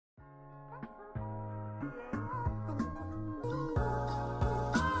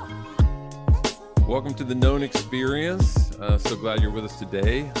Welcome to the Known Experience. So glad you're with us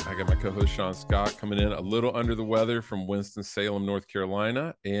today. I got my co-host Sean Scott coming in a little under the weather from Winston-Salem, North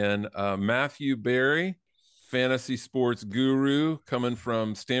Carolina, and Matthew Berry, fantasy sports guru, coming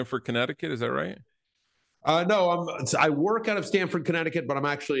from Stamford, Connecticut. Is that right? No, I work out of Stamford, Connecticut, but I'm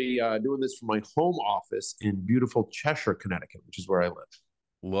actually doing this from my home office in beautiful Cheshire, Connecticut, which is where I live.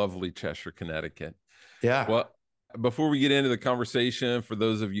 Lovely Cheshire, Connecticut. Yeah. Well, before we get into the conversation, for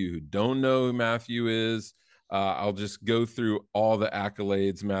those of you who don't know who Matthew is, I'll just go through all the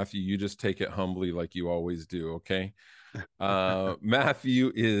accolades. Matthew, you just take it humbly like you always do, okay?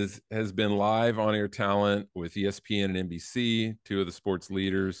 Matthew has been live on-air talent with ESPN and NBC, two of the sports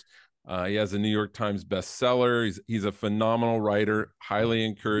leaders. He has a New York Times bestseller. He's a phenomenal writer. Highly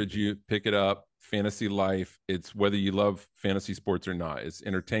encourage you, pick it up. Fantasy Life. It's whether you love fantasy sports or not. It's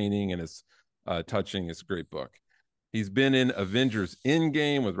entertaining and it's touching. It's a great book. He's been in Avengers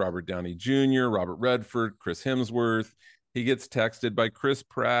Endgame with Robert Downey Jr., Robert Redford, Chris Hemsworth. He gets texted by Chris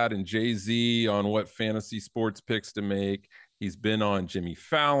Pratt and Jay-Z on what fantasy sports picks to make. He's been on Jimmy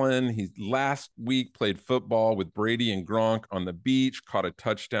Fallon. He last week played football with Brady and Gronk on the beach, caught a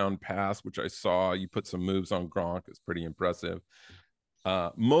touchdown pass, which I saw. You put some moves on Gronk. It's pretty impressive.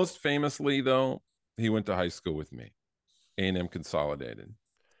 Most famously, though, he went to high school with me, A&M Consolidated.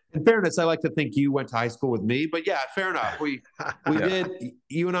 In fairness, I like to think you went to high school with me, but yeah, fair enough. We did.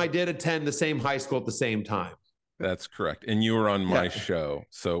 You and I did attend the same high school at the same time. That's correct. And you were on my show.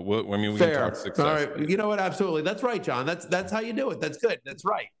 So, we Fair. can talk success. All right. You know what? Absolutely. That's right, John. That's how you do it. That's good. That's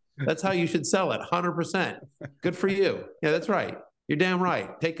right. That's how you should sell it. 100%. Good for you. Yeah, that's right. You're damn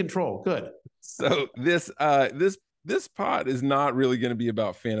right. Take control. Good. So this pod is not really going to be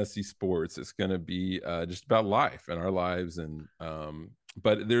about fantasy sports. It's going to be just about life and our lives. And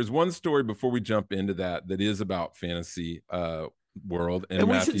but there's one story before we jump into that is about fantasy world. And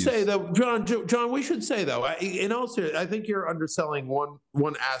we should say though, John, we should say though, in all seriousness, I think you're underselling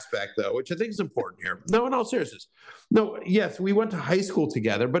one aspect though, which I think is important here. No, in all seriousness, no, yes, we went to high school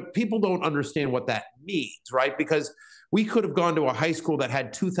together, but people don't understand what that means, right? Because we could have gone to a high school that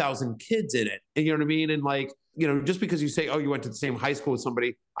had 2,000 kids in it. And you know what I mean? And like, you know, just because you say, oh, you went to the same high school with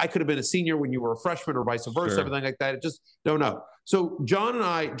somebody, I could have been a senior when you were a freshman or vice versa, everything like that. It just don't know. So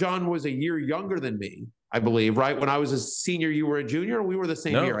John was a year younger than me, I believe, right? When I was a senior, you were a junior, or we were the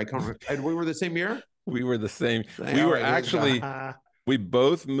same year? I can't remember. We were the same year? We were the same. We were actually, we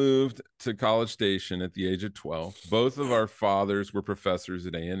both moved to College Station at the age of 12. Both of our fathers were professors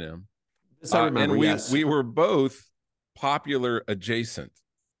at A&M. Yes, I remember, and we were both popular adjacent,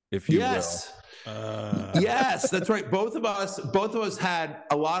 if you will. Yes, that's right. Both of us had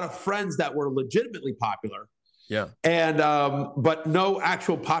a lot of friends that were legitimately popular. Yeah. And but no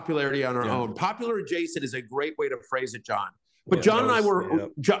actual popularity on our own. Popular adjacent is a great way to phrase it, John. But John and I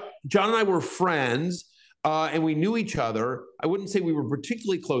were friends, and we knew each other. I wouldn't say we were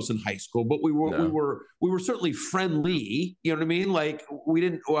particularly close in high school, but we were certainly friendly. You know what I mean? Like we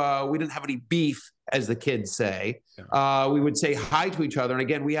didn't have any beef, as the kids say. We would say hi to each other, and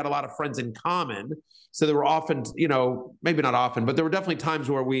again, we had a lot of friends in common. So there were often, you know, maybe not often, but there were definitely times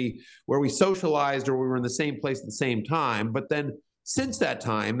where we socialized or we were in the same place at the same time. But then since that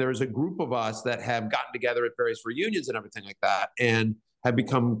time, there's a group of us that have gotten together at various reunions and everything like that and have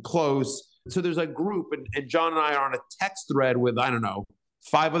become close. So there's a group, and John and I are on a text thread with, I don't know,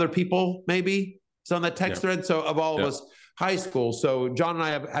 5 other people, maybe. It's on that text thread. So of all of us, high school. So John and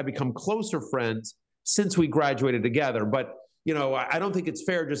I have become closer friends since we graduated together. But, you know, I don't think it's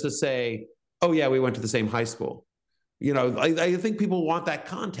fair just to say, oh yeah, we went to the same high school. You know, I think people want that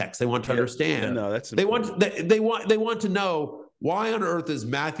context. They want to understand. No, that's important. They want to know, why on earth is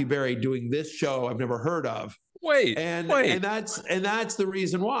Matthew Berry doing this show I've never heard of? Wait. And that's the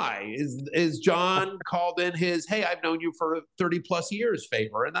reason why is John called in his, hey, I've known you for 30 plus years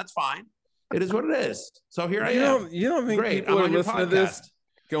favor, and that's fine. It is what it is. So here I am. You don't think people are listening to this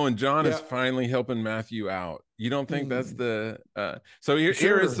going, John is finally helping Matthew out? You don't think that's the so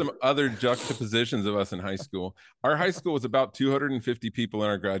here is some other juxtapositions of us in high school. Our high school was about 250 people in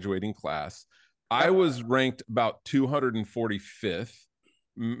our graduating class. I was ranked about 245th.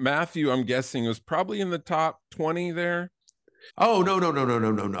 Matthew, I'm guessing, was probably in the top 20 there. Oh, no.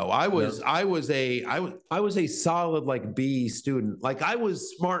 I was a solid like B student. Like I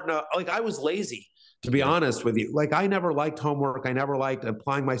was smart enough, like I was lazy, to be honest with you. Like I never liked homework. I never liked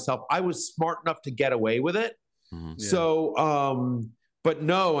applying myself. I was smart enough to get away with it. Mm-hmm. So, but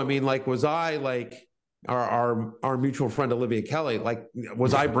no, I mean, like, was I like our mutual friend, Olivia Kelly, like,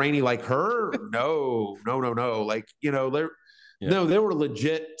 was I brainy like her? No. Like, you know, No, they were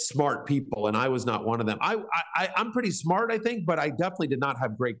legit smart people, and I was not one of them. I'm pretty smart, I think, but I definitely did not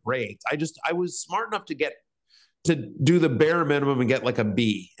have great grades. I was smart enough to do the bare minimum and get like a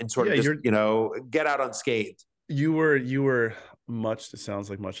B and sort of just get out unscathed. You were much. It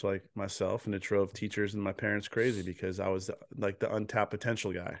sounds like much like myself, and it drove teachers and my parents crazy because I was like the untapped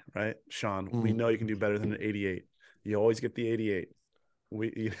potential guy, right? Sean, we know you can do better than an 88. You always get the 88.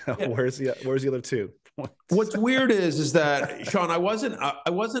 Where's the other two? What's weird is that Sean, I wasn't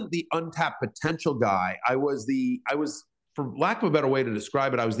the untapped potential guy. I was, for lack of a better way to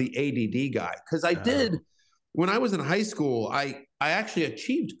describe it, I was the ADD guy, because I did, when I was in high school, I actually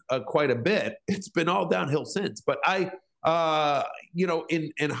achieved quite a bit. It's been all downhill since, but in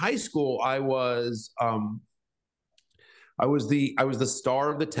high school, I was the star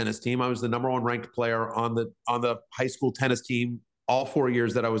of the tennis team. I was the number one ranked player on the high school tennis team all 4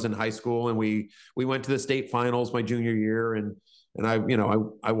 years that I was in high school, and we went to the state finals my junior year, and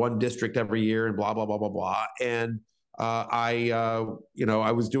I won district every year, and blah blah blah blah blah. And I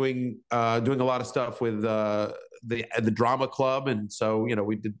was doing a lot of stuff with the drama club, and so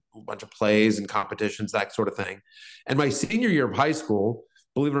we did a bunch of plays and competitions, that sort of thing. And my senior year of high school,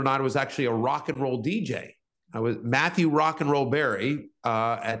 believe it or not, I was actually a rock and roll DJ. I was Matthew Rock and Roll Berry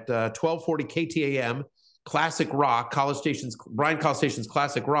at 1240 KTAM. Classic rock, Bryan College Station's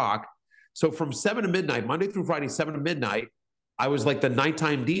classic rock. So from 7 to midnight, Monday through Friday, 7 to midnight, I was like the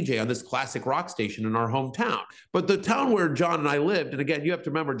nighttime DJ on this classic rock station in our hometown. But the town where John and I lived, and again, you have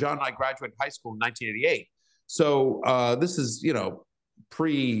to remember, John and I graduated high school in 1988. So this is,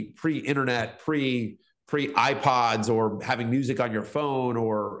 pre-internet, pre-iPods, or having music on your phone,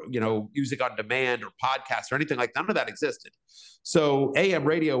 or music on demand, or podcasts, or anything like that. None of that existed. So AM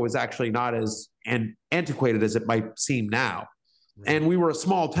radio was actually not as antiquated as it might seem now. Right. And we were a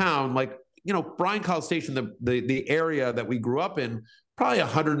small town, like Bryan College Station, the area that we grew up in, probably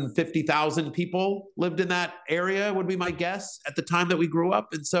 150,000 people lived in that area, would be my guess, at the time that we grew up.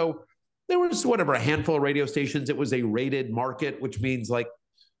 And so there was a handful of radio stations. It was a rated market, which means like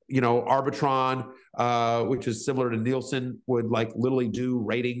Arbitron, which is similar to Nielsen, would like literally do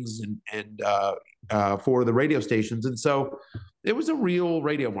ratings and for the radio stations. And so it was a real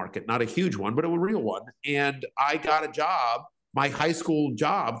radio market, not a huge one, but a real one. And I got a job, my high school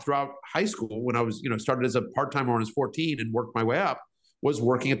job throughout high school, when I was, started as a part-timer when I was 14 and worked my way up, was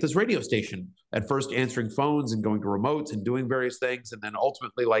working at this radio station. At first answering phones and going to remotes and doing various things. And then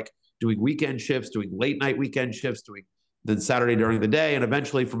ultimately like doing weekend shifts, doing late night weekend shifts, doing then Saturday during the day. And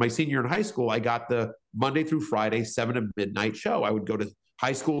eventually for my senior year in high school, I got the Monday through Friday, 7 to midnight show. I would go to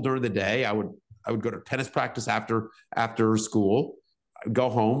high school during the day. I would go to tennis practice after school, go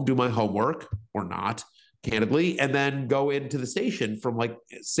home, do my homework or not, candidly, and then go into the station from like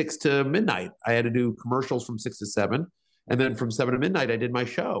 6 to midnight. I had to do commercials from 6 to 7. And then from 7 to midnight, I did my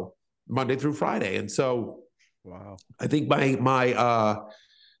show Monday through Friday. And so, wow, I think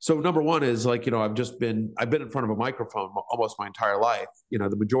so number one is like, I've been in front of a microphone almost my entire life,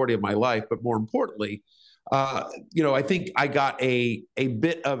 the majority of my life. But more importantly, I think I got a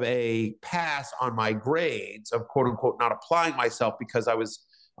bit of a pass on my grades of quote unquote not applying myself, because I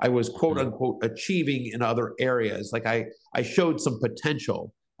was quote unquote achieving in other areas. Like I showed some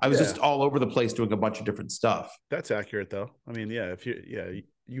potential. I was just all over the place doing a bunch of different stuff. That's accurate though. I mean,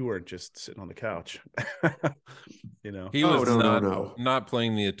 you weren't just sitting on the couch. He was not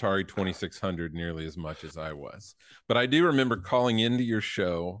playing the Atari 2600 nearly as much as I was. But I do remember calling into your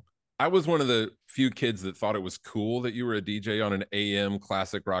show. I was one of the few kids that thought it was cool that you were a DJ on an AM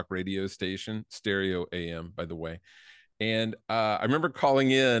classic rock radio station, stereo AM, by the way. And I remember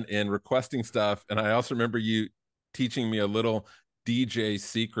calling in and requesting stuff. And I also remember you teaching me a little DJ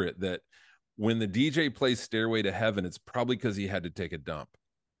secret that when the DJ plays Stairway to Heaven, it's probably because he had to take a dump,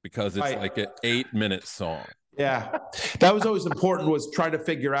 because it's like an 8-minute song. Yeah, that was always important, was trying to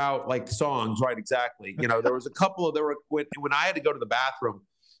figure out like songs, right? Exactly. There was a couple when I had to go to the bathroom,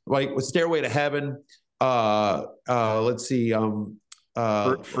 like with Stairway to Heaven, let's see,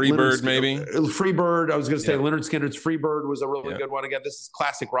 Freebird, maybe Freebird. I was going to say Lynyrd Skynyrd's Freebird was a really good one. Again, this is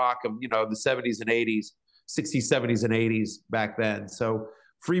classic rock of the 70s and 80s, 60s, 70s, and 80s back then. So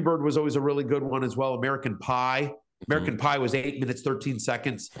Freebird was always a really good one as well. American Pie. American Pie was 8 minutes 13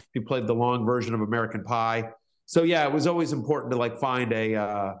 seconds. He played the long version of American Pie. So yeah, it was always important to like find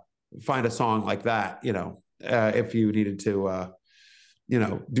a song like that. If you needed to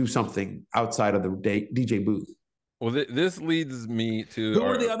do something outside of the DJ booth. Well, this leads me to who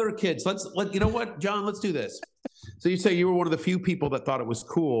were the other kids? You know what, John? Let's do this. So you say you were one of the few people that thought it was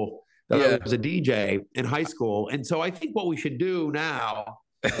cool that I was a DJ in high school, and so I think what we should do now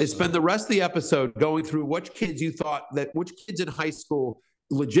is spend the rest of the episode going through which kids in high school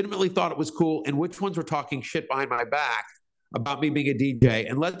legitimately thought it was cool and which ones were talking shit behind my back about me being a DJ.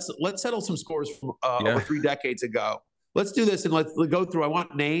 And let's settle some scores from over 3 decades ago. Let's do this and let's go through. I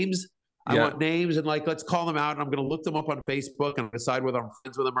want names. I want names and let's call them out. And I'm going to look them up on Facebook and decide whether I'm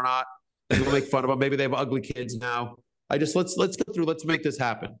friends with them or not. We'll make fun of them. Maybe they have ugly kids now. Let's go through. Let's make this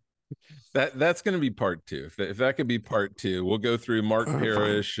happen. That's going to be part 2. If that could be part 2, we'll go through Mark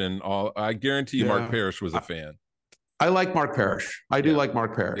Parrish and all. I guarantee you, Mark Parrish was a fan. I like Mark Parrish. I do like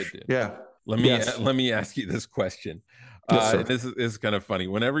Mark Parrish. Yeah. Let me ask you this question. Yes, this is kind of funny.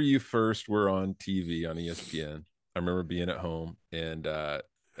 Whenever you first were on TV on ESPN, I remember being at home and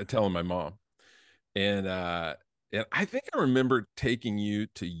telling my mom, and I think I remember taking you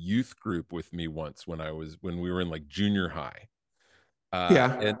to youth group with me once when we were in like junior high.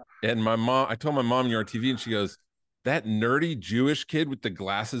 And my mom, I told my mom you're on TV, and she goes, "That nerdy Jewish kid with the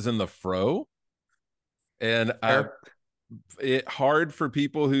glasses and the fro." And it's hard for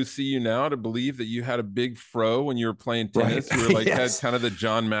people who see you now to believe that you had a big fro when you were playing tennis. Right. You were like had kind of the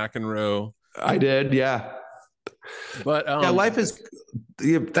John McEnroe. I did, yeah. But life is.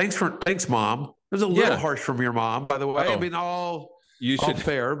 Thanks, Mom. It was a little harsh from your mom, by the way. I mean, all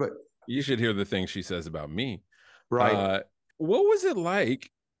fair, but you should hear the things she says about me. Right. What was it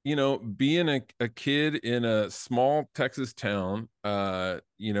like, being a kid in a small Texas town, a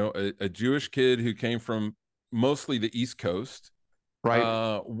Jewish kid who came from mostly the East Coast?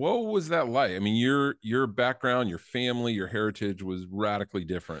 Right. What was that like? I mean, your background, your family, your heritage was radically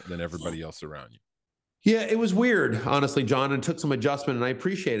different than everybody else around you. Yeah, it was weird, honestly, John, and took some adjustment, and I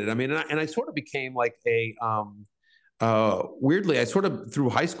appreciate it. I mean, and I sort of became like weirdly, I sort of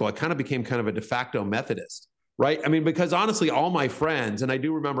through high school, I kind of became kind of a de facto Methodist, right? I mean, because honestly, all my friends, and I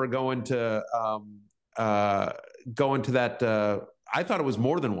do remember going to that. I thought it was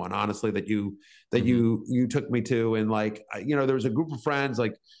more than one, honestly, that you took me to, and there was a group of friends.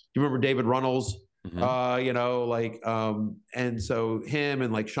 Like, do you remember David Runnels? Mm-hmm. And so him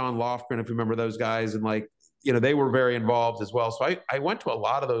and Sean Lofgren, if you remember those guys, and they were very involved as well. So I went to a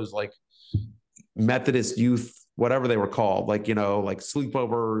lot of those Methodist youth, whatever they were called,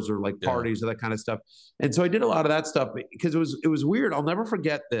 sleepovers or parties or that kind of stuff. And so I did a lot of that stuff because it was weird. I'll never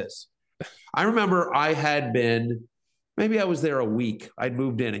forget this. I remember I had been, maybe I was there a week. I'd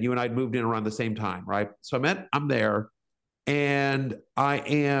moved in, and you and I'd moved in around the same time, right? So I'm there. And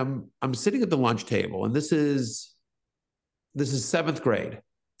I'm sitting at the lunch table, and this is 7th grade.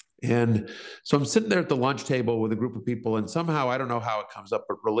 And so I'm sitting there at the lunch table with a group of people, and somehow, I don't know how it comes up,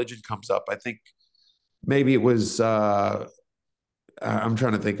 but religion comes up. I think maybe it was, I'm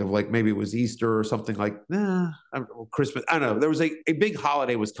trying to think of maybe it was Easter or something Christmas. I don't know. There was a big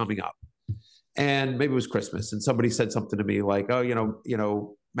holiday was coming up, and maybe it was Christmas. And somebody said something to me like,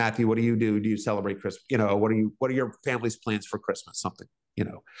 "Oh, Matthew, what do you do? Do you celebrate Christmas? What are your family's plans for Christmas?" Something,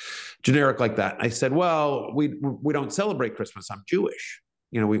 generic like that. And I said, "Well, we don't celebrate Christmas. I'm Jewish.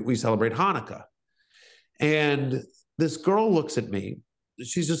 We celebrate Hanukkah." And this girl looks at me.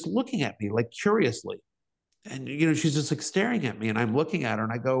 She's just looking at me curiously. And, she's just staring at me, and I'm looking at her,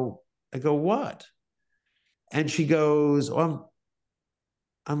 and I go, "What?" And she goes, "Oh,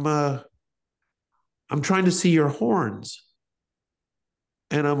 I'm trying to see your horns."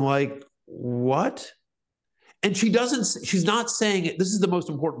 And I'm like, "What?" And she's not saying it. This is the most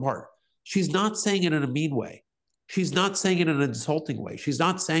important part. She's not saying it in a mean way. She's not saying it in an insulting way. She's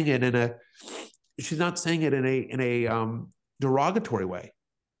not saying it in a derogatory way.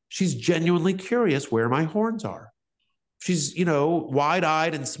 She's genuinely curious where my horns are. She's,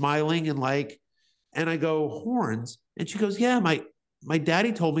 wide-eyed and smiling and and I go, "Horns?" And she goes, "Yeah, my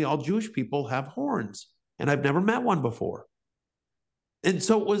daddy told me all Jewish people have horns, and I've never met one before." And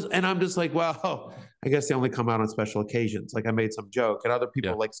so it was, and I'm just like, well, I guess they only come out on special occasions. I made some joke, and other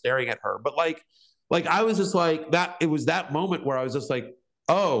people staring at her. But I was just that. It was that moment where I was just like,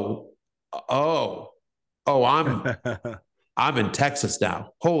 oh, I'm in Texas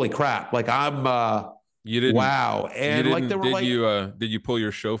now. Holy crap! You didn't. Wow. And did you pull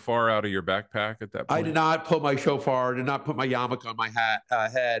your shofar out of your backpack at that point? I did not pull my shofar. Did not put my yarmulke on my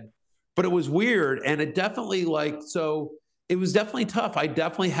head. But it was weird, and it definitely so. It was definitely tough. I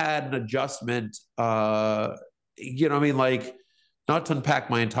definitely had an adjustment, not to unpack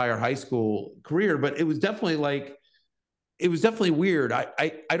my entire high school career, but it was definitely weird.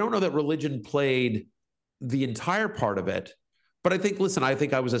 I don't know that religion played the entire part of it, but I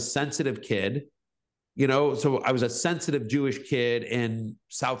think I was a sensitive kid, so I was a sensitive Jewish kid in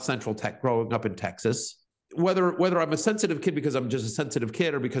South Central Tech growing up in Texas. Whether I'm a sensitive kid because I'm just a sensitive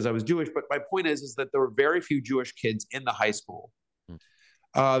kid or because I was Jewish, but my point is that there were very few Jewish kids in the high school.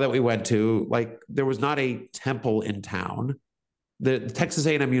 that we went to, like there was not a temple in town. The Texas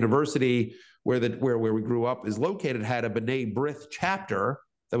A&M University, where we grew up, is located, had a B'nai B'rith chapter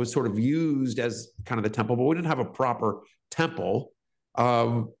that was sort of used as kind of the temple, but we didn't have a proper temple.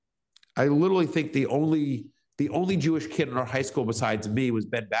 I literally think the only Jewish kid in our high school besides me was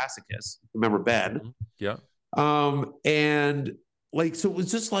Ben Bassicus. Remember Ben? Yeah. And like, so it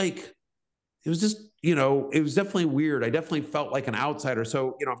was just, it was definitely weird. I definitely felt like an outsider.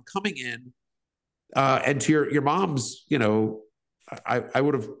 So, I'm coming in, and to your mom's, I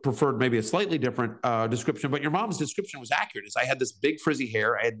would have preferred maybe a slightly different description, but your mom's description was accurate. As I had this big frizzy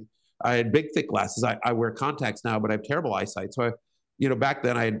hair, I had big thick glasses. I wear contacts now, but I have terrible eyesight. So back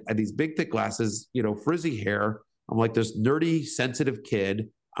then I had these big thick glasses, frizzy hair. I'm like this nerdy, sensitive kid.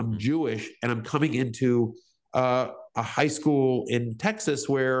 I'm Jewish, and I'm coming into a high school in Texas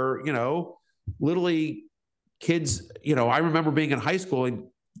where, literally kids, I remember being in high school and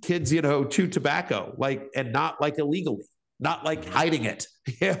kids, chew tobacco, and not like illegally, not like hiding it.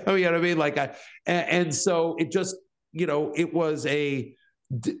 You know what I mean? And so it just, it was I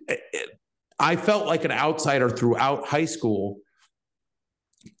felt like an outsider throughout high school.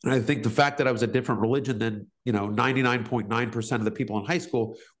 And I think the fact that I was a different religion than, 99.9% of the people in high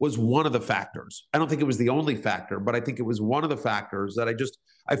school was one of the factors. I don't think it was the only factor, but I think it was one of the factors that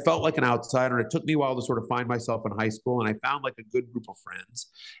I felt like an outsider. And it took me a while to sort of find myself in high school. And I found like a good group of friends.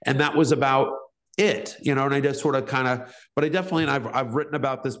 And that was about it, and I just sort of but I definitely, and I've written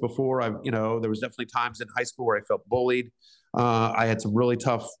about this before. There was definitely times in high school where I felt bullied. I had some really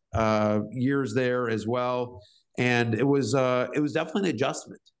tough years there as well. And it was definitely an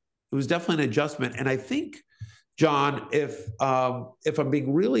adjustment. It was definitely an adjustment. And I think, John, if I'm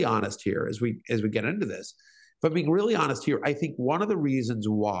being really honest here, as we get into this, if I'm being really honest here, I think one of the reasons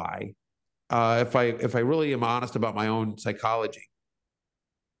why, if I really am honest about my own psychology,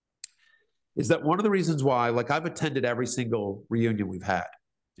 is that one of the reasons why, I've attended every single reunion we've had.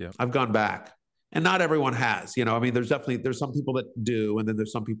 Yeah. I've gone back, and not everyone has, there's some people that do, and then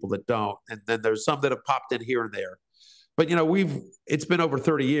there's some people that don't. And then there's some that have popped in here and there, but it's been over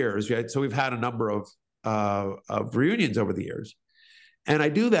 30 years, right? So we've had a number of reunions over the years. And I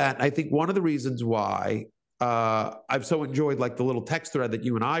do that. I think one of the reasons why I've so enjoyed the little text thread that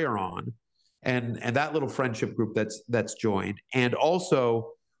you and I are on, and that little friendship group that's joined, and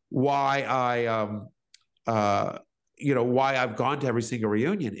also why why I've gone to every single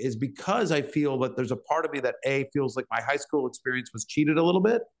reunion is because I feel that there's a part of me that feels like my high school experience was cheated a little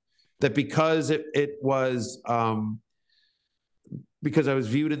bit, that because it was because I was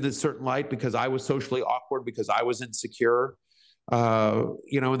viewed in this certain light, because I was socially awkward, because I was insecure, and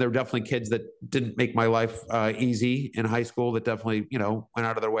there were definitely kids that didn't make my life easy in high school, that definitely, went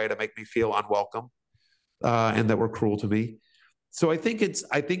out of their way to make me feel unwelcome, and that were cruel to me. So I think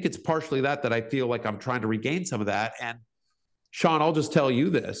it's partially that I feel like I'm trying to regain some of that. And Sean, I'll just tell you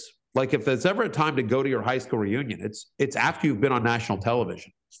this: if there's ever a time to go to your high school reunion, it's after you've been on national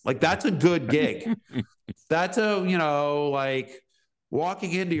television. That's a good gig. That's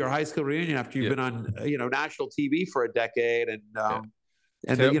walking into your high school reunion after you've been on national TV for a decade, and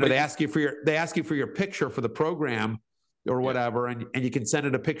then they ask you for your picture for the program or whatever, and you can send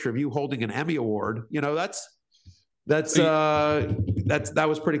it a picture of you holding an Emmy award. That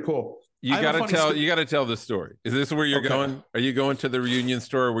was pretty cool. You got to tell the story. Is this where you're going? Are you going to the reunion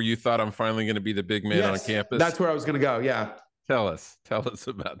store where you thought I'm finally going to be the big man on campus? That's where I was going to go. Yeah. Tell us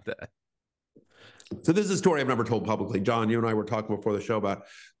about that. So this is a story I've never told publicly. John, you and I were talking before the show about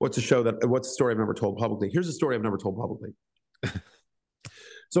what's a story I've never told publicly. Here's a story I've never told publicly.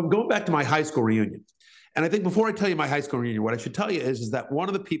 So I'm going back to my high school reunion. And I think before I tell you my high school reunion, what I should tell you is that one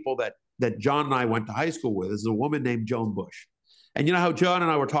of the people that John and I went to high school with is a woman named Joan Bush. And you know how John and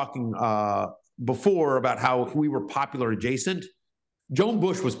I were talking before about how we were popular adjacent? Joan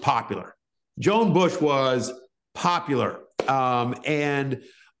Bush was popular. Joan Bush was popular. And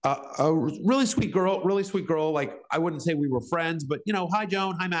a really sweet girl. I wouldn't say we were friends, but hi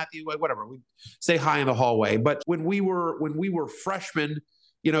Joan, hi Matthew, whatever. We say hi in the hallway. But when we were freshmen,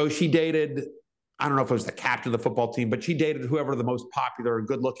 she dated, I don't know if it was the captain of the football team, but she dated whoever the most popular,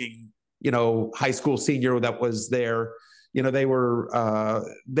 good-looking, high school senior that was there. They were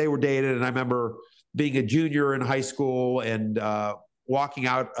dated, and I remember being a junior in high school and walking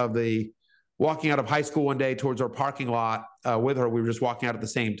out of high school one day towards our parking lot with her. We were just walking out at the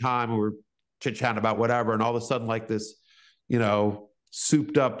same time, and we were chit-chatting about whatever, and all of a sudden, this,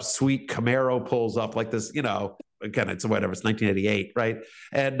 souped up, sweet Camaro pulls up, this, again, it's 1988, right?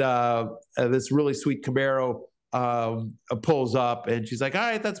 And this really sweet Camaro pulls up and she's like, all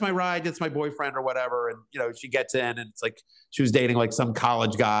right, that's my ride. That's my boyfriend or whatever. And, she gets in and it's like, she was dating like some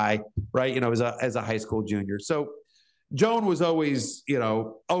college guy, right? As a high school junior. So Joan was always,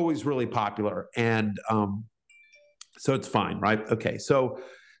 always really popular. And so it's fine, right? Okay. So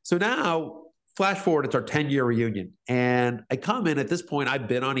now flash forward, it's our 10-year reunion. And I come in at this point, I've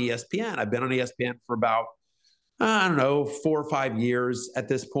been on ESPN. I've been on ESPN for about, I don't know, 4 or 5 years at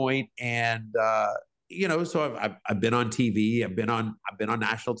this point. And, so I've been on TV. I've been on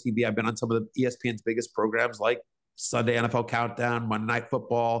national TV. I've been on some of the ESPN's biggest programs like Sunday NFL Countdown, Monday Night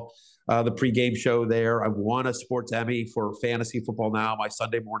Football, the pregame show there. I've won a sports Emmy for Fantasy Football Now, my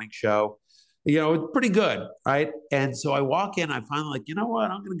Sunday morning show. It's pretty good, right? And so I walk in, I finally like, you know what?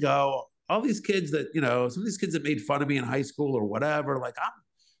 I'm going to go. All these kids that, some of these kids that made fun of me in high school or whatever, like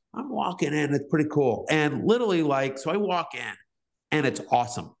I'm walking in, it's pretty cool. And literally so I walk in and it's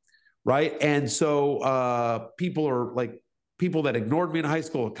awesome, right? And so people that ignored me in high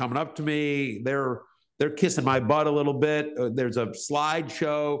school are coming up to me. They're kissing my butt a little bit. There's a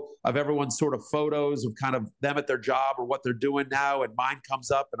slideshow of everyone's sort of photos of kind of them at their job or what they're doing now. And mine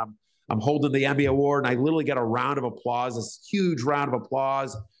comes up and I'm holding the Emmy Award and I literally get a round of applause, this huge round of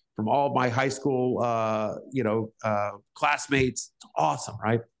applause from all of my high school, classmates. It's awesome,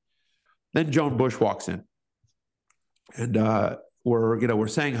 right? Then Joan Bush walks in and we're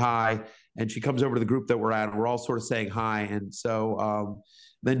saying hi and she comes over to the group that we're at and we're all sort of saying hi. And so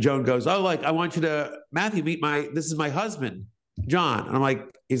then Joan goes, oh, like, I want you to, Matthew, this is my husband, John. And I'm like,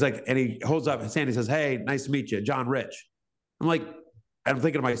 he's like, and he holds up his hand. He says, hey, nice to meet you, John Rich. I'm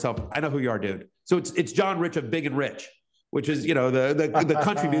thinking to myself, I know who you are, dude. So it's John Rich of Big and Rich, which is, the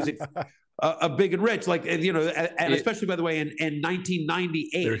country music of Big and Rich, like, and especially, by the way, in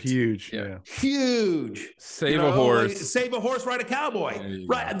 1998. They're huge. Yeah. Huge. Save a horse. Save a horse, ride a cowboy.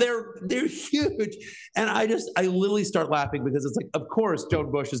 Right. They're huge. And I literally start laughing because it's like, of course,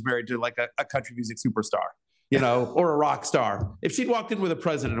 Joan Bush is married to like a country music superstar, or a rock star. If she'd walked in with a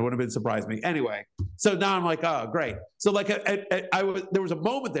president, it would have been surprised me. Anyway, so now I'm like, oh, great. So like there was a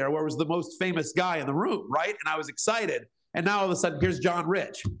moment there where I was the most famous guy in the room, right? And I was excited. And now all of a sudden, here's John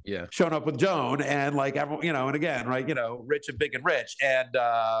Rich, showing up with Joan, and like everyone, and again, right, Rich and Big and Rich, and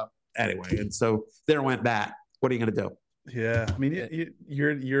anyway, and so there went that. What are you going to do? Yeah, I mean,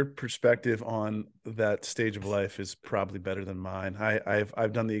 your perspective on that stage of life is probably better than mine.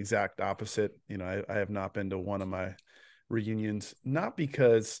 I've done the exact opposite. I have not been to one of my reunions, not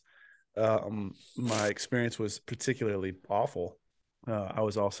because my experience was particularly awful. I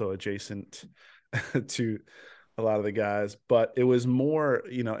was also adjacent to a lot of the guys, but it was more,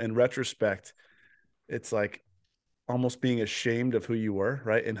 in retrospect, it's like almost being ashamed of who you were,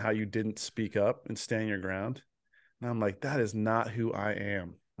 right? And how you didn't speak up and stand your ground. And I'm like, that is not who I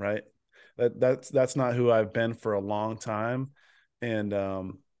am, right? That's not who I've been for a long time. And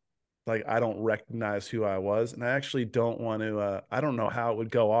I don't recognize who I was. And I actually don't want to, I don't know how it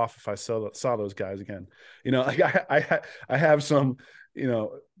would go off if I saw those guys again. I have some,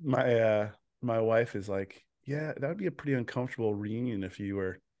 my wife is like, yeah, that would be a pretty uncomfortable reunion if you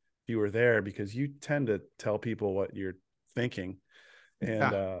were there, because you tend to tell people what you're thinking.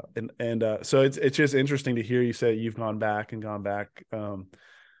 And so it's just interesting to hear you say you've gone back.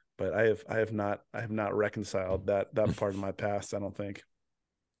 But I have not reconciled that part of my past, I don't think.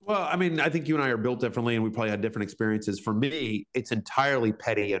 Well, I mean, I think you and I are built differently and we probably had different experiences. For me, it's entirely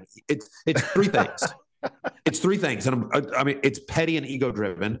petty, and it's three things. It's three things. And it's petty and ego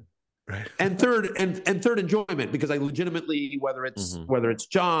driven. Right. And third enjoyment, because I legitimately, whether it's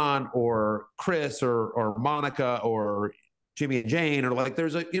John or Chris or Monica or Jimmy and Jane, or like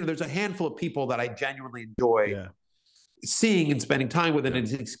there's a handful of people that I genuinely enjoy seeing and spending time with. And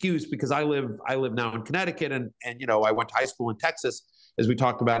it's an excuse because I live now in Connecticut and I went to high school in Texas, as we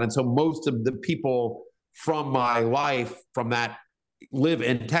talked about. And so most of the people from my life from that live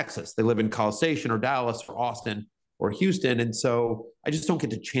in Texas. They live in College Station or Dallas or Austin or Houston. And so I just don't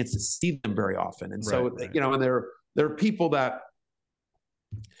get the chance to see them very often. And so, and there are people that,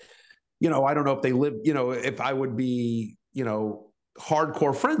 I don't know if they live, if I would be,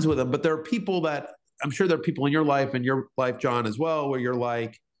 hardcore friends with them, but there are people that I'm sure there are people in your life, John, as well, where you're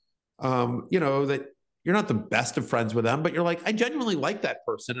like, that you're not the best of friends with them, but you're like, I genuinely like that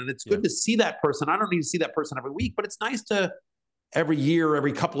person. And it's good to see that person. I don't need to see that person every week, but it's nice to every year,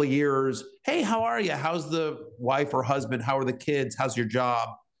 every couple of years. Hey, how are you? How's the wife or husband? How are the kids? How's your job?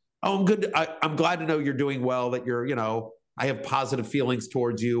 Oh, I'm good. I'm glad to know you're doing well, that you're, I have positive feelings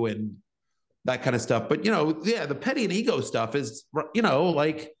towards you and that kind of stuff. But, the petty and ego stuff is,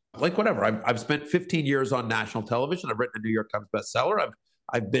 like whatever. I've spent 15 years on national television. I've written a New York Times bestseller.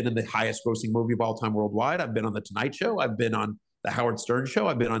 I've been in the highest grossing movie of all time worldwide. I've been on the Tonight Show. I've been on the Howard Stern Show.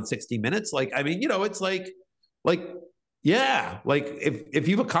 I've been on 60 Minutes. Like, I mean, it's like, yeah, like if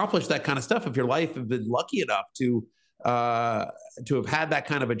you've accomplished that kind of stuff, if your life has been lucky enough to have had that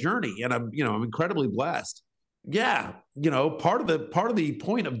kind of a journey, and I'm incredibly blessed. Yeah, part of the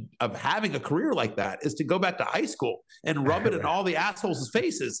point of having a career like that is to go back to high school and rub it in all the assholes'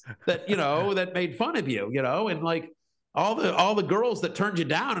 faces that that made fun of you, and like all the girls that turned you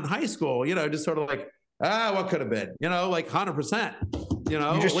down in high school, just sort of like, what could have been, like 100%. You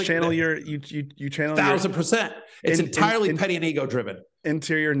just like, channel you channel 1,000%. It's entirely petty and ego driven.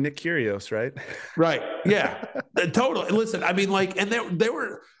 Interior Nick Kyrgios, right? Right. Yeah. Totally. Listen, I mean, like, and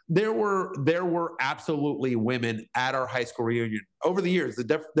there were absolutely women at our high school reunion over the years.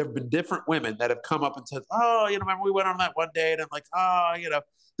 There have been different women that have come up and said, "Oh, remember we went on that one date," and I'm like, "Oh,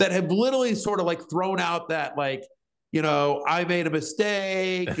 that have literally sort of like thrown out that like, I made a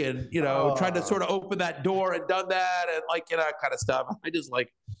mistake and, tried to sort of open that door and done that and like, kind of stuff." I just like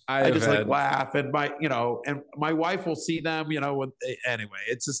laugh and and my wife will see them, anyway,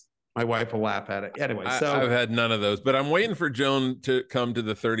 it's just, my wife will laugh at it. Anyway, so I've had none of those, but I'm waiting for Joan to come to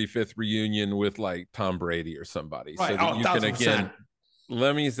the 35th reunion with like Tom Brady or somebody. Right. So that you can, 1,000%. again,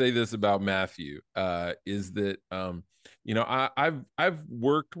 let me say this about Matthew, is that, I've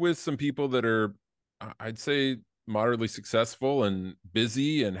worked with some people that are, I'd say, moderately successful and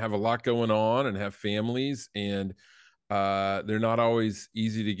busy and have a lot going on and have families, and they're not always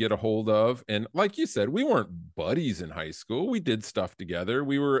easy to get a hold of. And like you said, we weren't buddies in high school. We did stuff together.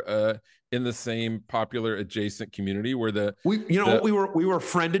 We were in the same popular adjacent community where we were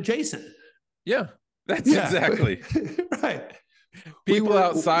friend adjacent. Yeah, that's exactly right. People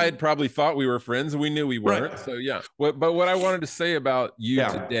outside probably thought we were friends, and we knew we weren't. Right. So yeah. But what I wanted to say about you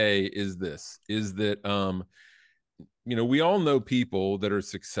today is that we all know people that are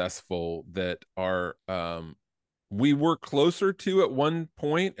successful that are we were closer to at one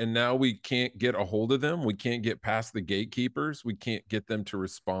point, and now we can't get a hold of them. We can't get past the gatekeepers. We can't get them to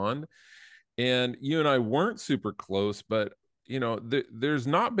respond. And you and I weren't super close, but there's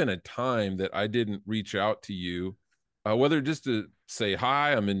not been a time that I didn't reach out to you, whether just to say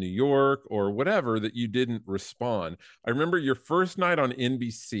hi, I'm in New York, or whatever, that you didn't respond. I remember your first night on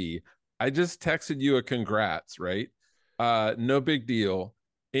NBC, I just texted you a congrats, right? No big deal.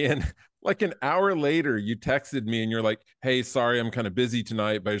 And like an hour later, you texted me and you're like, "Hey, sorry, I'm kind of busy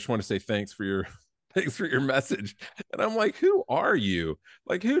tonight, but I just want to say thanks for your message." And I'm like, who are you?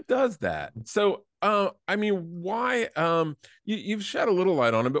 Like, who does that? So, I mean, why, you've shed a little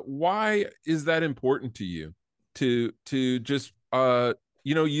light on it, but why is that important to you to just,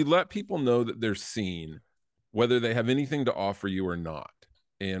 you let people know that they're seen, whether they have anything to offer you or not?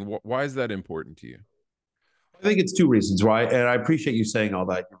 And why is that important to you? I think it's two reasons, right? And I appreciate you saying all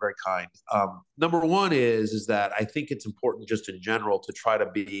that. You're very kind. Number one is that I think it's important just in general to try to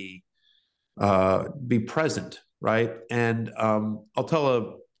be present, right? And I'll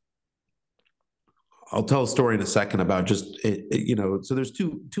tell a story in a second about just So there's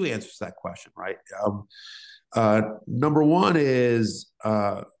two answers to that question, right? Number one is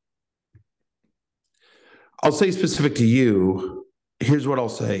I'll say specific to you. Here's what I'll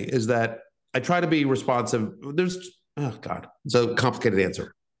say is that I try to be responsive. It's a complicated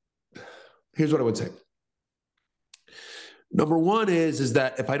answer. Here's what I would say. Number one is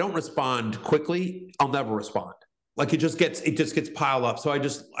that if I don't respond quickly, I'll never respond. Like it just gets piled up. So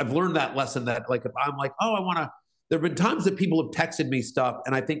I've learned that lesson that like, if I'm like, there have been times that people have texted me stuff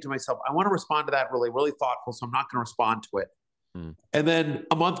and I think to myself, I want to respond to that really, really thoughtful. So I'm not going to respond to it. And then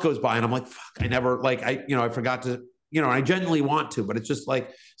a month goes by and I'm like, fuck, I forgot to, I genuinely want to, but it's just like,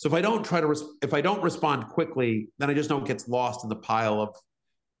 so if I don't respond quickly, then I just know it gets lost in the pile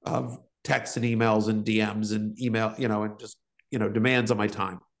of texts and emails and DMs and email, and just, demands on my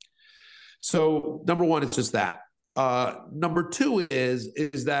time. So number one, it's just that. Number two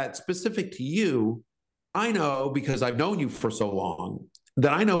is that specific to you, I know because I've known you for so long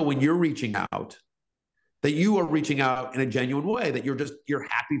that I know when you're reaching out, that you are reaching out in a genuine way, that you're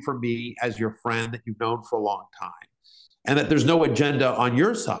happy for me as your friend that you've known for a long time. And that there's no agenda on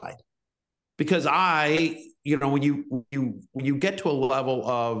your side, because when you get to a level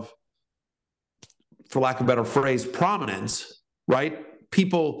of, for lack of a better phrase, prominence, right?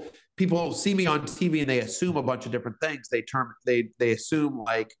 People see me on TV and they assume a bunch of different things. They assume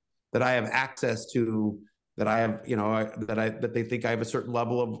like that I have access to, that I have, that they think I have a certain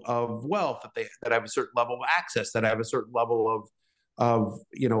level of wealth, that I have a certain level of access, that I have a certain level of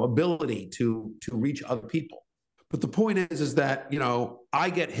ability to reach other people. But the point is that, I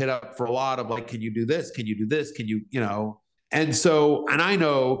get hit up for a lot of like, can you do this? Can you do this? Can you, And so, and I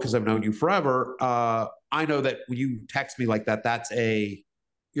know, because I've known you forever, I know that when you text me like that,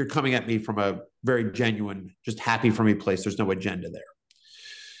 you're coming at me from a very genuine, just happy for me place. There's no agenda there.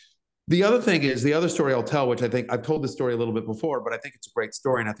 The other thing is, the other story I'll tell, which I think I've told this story a little bit before, but I think it's a great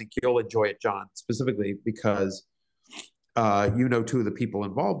story, and I think you'll enjoy it, John, specifically because you know two of the people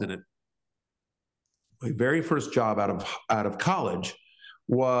involved in it. My very first job out of college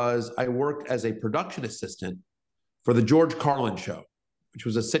was I worked as a production assistant for the George Carlin Show, which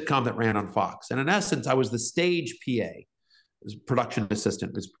was a sitcom that ran on Fox. And in essence, I was the stage PA, production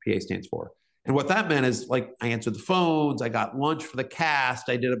assistant, as PA stands for. And what that meant is, like, I answered the phones, I got lunch for the cast,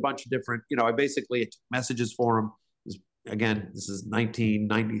 I did a bunch of different, I basically took messages for them. This is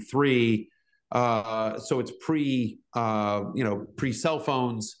 1993. So it's pre cell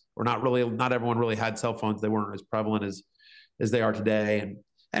phones, or not everyone really had cell phones. They weren't as prevalent as they are today. And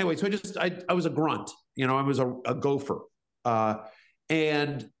anyway, so I was a grunt, I was a gopher.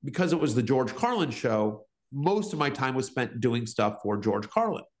 And because it was the George Carlin Show, most of my time was spent doing stuff for George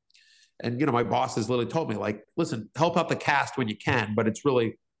Carlin. And, my bosses literally told me, like, listen, help out the cast when you can, but it's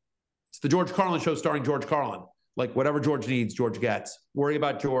the George Carlin Show starring George Carlin. Like, whatever George needs, George gets. Worry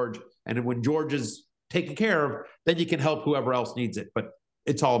about George. And when George is taken care of, then you can help whoever else needs it. But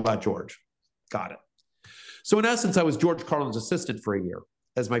it's all about George. Got it. So in essence, I was George Carlin's assistant for a year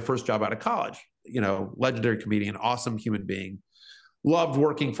as my first job out of college. Legendary comedian, awesome human being. Loved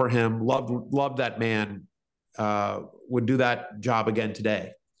working for him. Loved that man. Would do that job again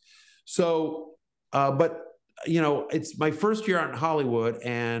today. So, but it's my first year out in Hollywood.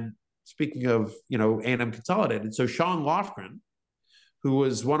 And speaking of, A&M Consolidated, so Sean Lofgren, who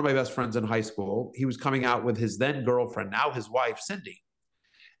was one of my best friends in high school, he was coming out with his then girlfriend, now his wife, Cindy.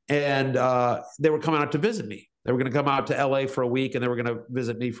 And they were coming out to visit me. They were going to come out to LA for a week, and they were going to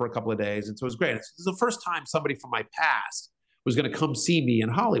visit me for a couple of days. And so it was great. It was the first time somebody from my past was going to come see me in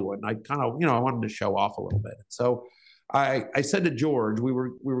Hollywood. And I kind of, I wanted to show off a little bit. So I said to George, we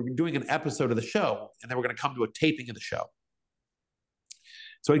were doing an episode of the show, and they were going to come to a taping of the show.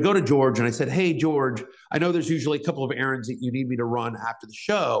 So I go to George and I said, hey, George, I know there's usually a couple of errands that you need me to run after the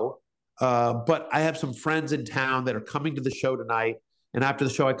show, but I have some friends in town that are coming to the show tonight. And after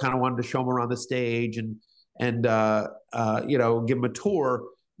the show, I kind of wanted to show them around the stage and give them a tour.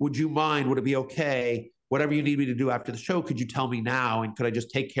 Would you mind? Would it be okay? Whatever you need me to do after the show, could you tell me now? And could I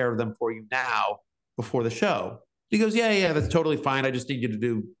just take care of them for you now before the show? He goes, yeah, that's totally fine. I just need you to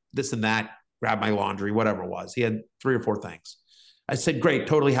do this and that, grab my laundry, whatever it was. He had 3 or 4 things. I said, great,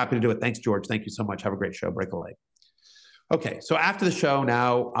 totally happy to do it. Thanks, George. Thank you so much. Have a great show. Break a leg. Okay, so after the show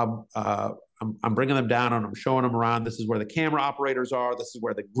now, I'm bringing them down and I'm showing them around. This is where the camera operators are. This is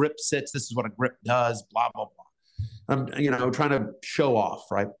where the grip sits. This is what a grip does, blah, blah, blah. I'm, trying to show off,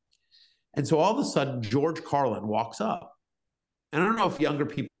 right? And so all of a sudden, George Carlin walks up. And I don't know if younger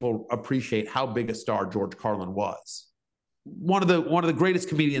people appreciate how big a star George Carlin was. One of the greatest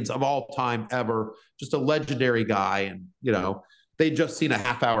comedians of all time ever, just a legendary guy. And, they'd just seen a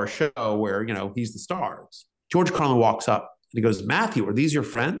half-hour show where, he's the star. George Carlin walks up and he goes, Matthew, are these your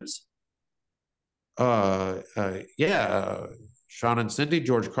friends? Yeah. Sean and Cindy,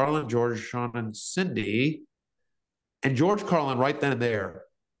 George Carlin, Sean and Cindy. And George Carlin right then and there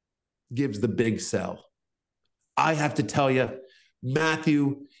gives the big sell. I have to tell you,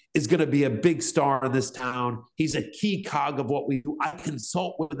 Matthew is going to be a big star in this town. He's a key cog of what we do. I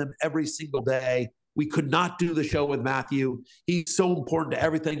consult with him every single day. We could not do the show with Matthew. He's so important to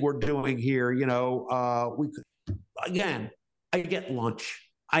everything we're doing here. We could, again, I get lunch.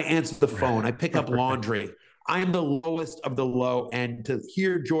 I answer the phone. I pick up laundry. I'm the lowest of the low. And to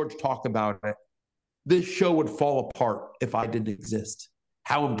hear George talk about it, this show would fall apart if I didn't exist.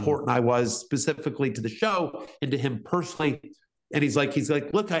 How important I was specifically to the show and to him personally. And he's like,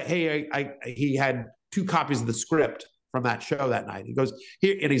 look, he had 2 copies of the script from that show that night. He goes,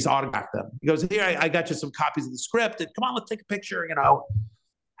 here, and he's autographed them. He goes, here, I got you some copies of the script, and come on, let's take a picture,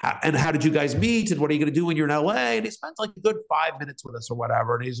 and how did you guys meet, and what are you going to do when you're in LA? And he spends like a good 5 minutes with us or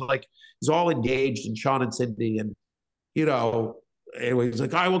whatever. And he's all engaged in Sean and Cindy. And, anyway, he's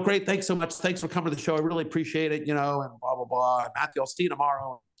like, all right, well, great. Thanks so much. Thanks for coming to the show. I really appreciate it, and blah, blah, blah. And Matthew, I'll see you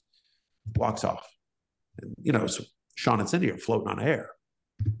tomorrow. Walks off. And, so Sean and Cindy are floating on air.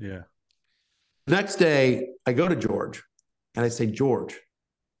 Yeah. The next day, I go to George and I say, George,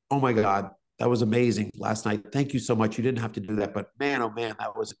 oh my God, that was amazing last night. Thank you so much. You didn't have to do that, but man, oh man,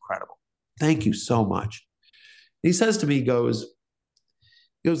 that was incredible. Thank you so much. And he says to me, he goes,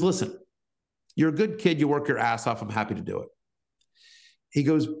 listen, you're a good kid. You work your ass off. I'm happy to do it. He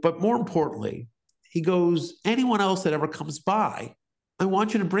goes, but more importantly, he goes, anyone else that ever comes by, I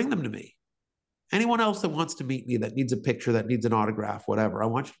want you to bring them to me. anyone else that wants to meet me, that needs a picture, that needs an autograph, whatever, I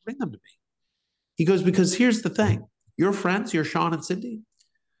want you to bring them to me. He goes, because here's the thing. Your friends, your Sean and Cindy,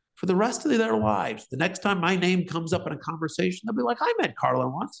 for the rest of their lives, the next time my name comes up in a conversation, they'll be like, I met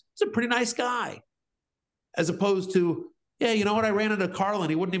Carlin once. He's a pretty nice guy. As opposed to, yeah, you know what? I ran into Carlin.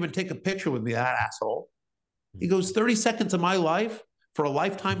 He wouldn't even take a picture with me, that asshole. He goes, 30 seconds of my life for a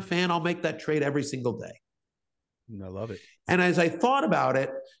lifetime fan, I'll make that trade every single day. I love it. And as I thought about it,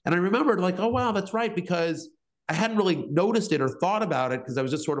 and I remembered like, oh, wow, that's right. Because I hadn't really noticed it or thought about it because I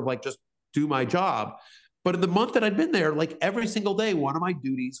was just sort of like, just do my job. But in the month that I'd been there, like every single day, one of my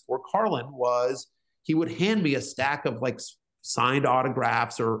duties for Carlin was he would hand me a stack of like signed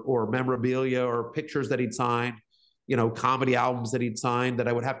autographs or memorabilia or pictures that he'd signed, you know, comedy albums that he'd signed that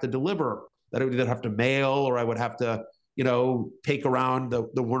I would have to deliver, that I would either have to mail or I would have to, you know, take around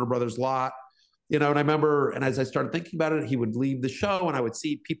the Warner Brothers lot. You know, and I remember, and as I started thinking about it, he would leave the show and I would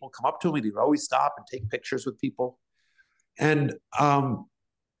see people come up to him and he would always stop and take pictures with people. And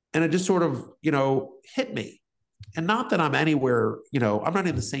it just sort of, you know, hit me. And not that I'm anywhere, you know, I'm not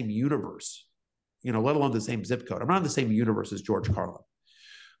in the same universe, you know, let alone the same zip code. I'm not in the same universe as George Carlin.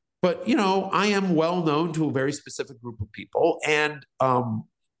 But, you know, I am well known to a very specific group of people. And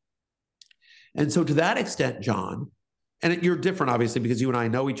so to that extent, John, and you're different, obviously, because you and I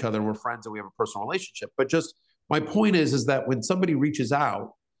know each other and we're friends and we have a personal relationship. But just my point is that when somebody reaches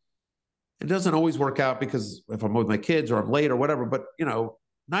out, it doesn't always work out because if I'm with my kids or I'm late or whatever, but, you know,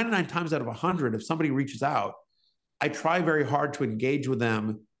 99 times out of 100, if somebody reaches out, I try very hard to engage with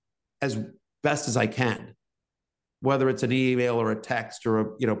them as best as I can, whether it's an email or a text or a,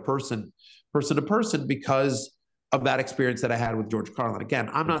 you know, person to person, because of that experience that I had with George Carlin. Again,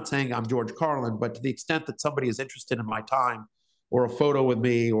 I'm not saying I'm George Carlin, but to the extent that somebody is interested in my time or a photo with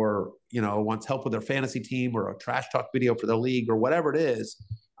me or, you know, wants help with their fantasy team or a trash talk video for their league or whatever it is,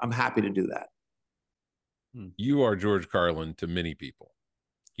 I'm happy to do that. You are George Carlin to many people,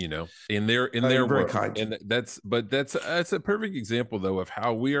 you know, in their very world. Kind. And that's a perfect example though of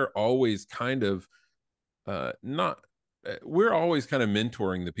how we are always kind of we're always kind of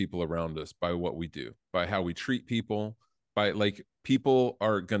mentoring the people around us by what we do, by how we treat people, by like people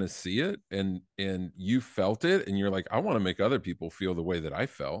are going to see it and you felt it and you're like, I want to make other people feel the way that I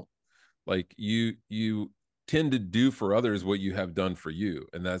felt. Like you tend to do for others what you have done for you.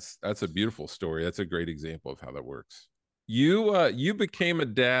 And that's a beautiful story. That's a great example of how that works. You became a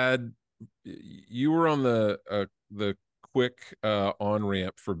dad. You were on the quick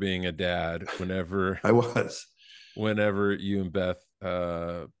on-ramp for being a dad whenever I was. Whenever you and Beth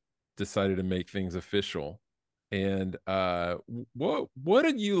decided to make things official. And what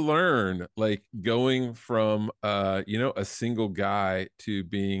did you learn, like going from you know, a single guy to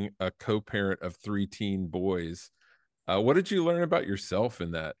being a co-parent of 3 teen boys? What did you learn about yourself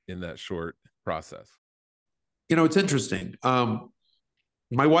in that short process? You know, it's interesting.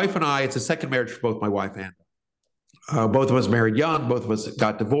 My wife and I, it's a second marriage for both my wife and both of us married young. Both of us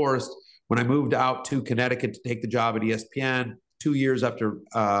got divorced. When I moved out to Connecticut to take the job at ESPN, 2 years after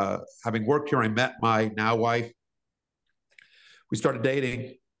having worked here, I met my now wife. We started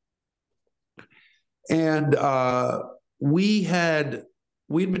dating. And we'd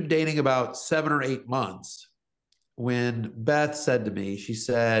been dating about 7 or 8 months when Beth said to me, she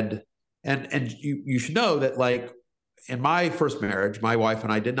said, and you should know that, like, in my first marriage, my wife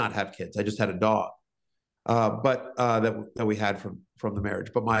and I did not have kids. I just had a dog. But that we had from the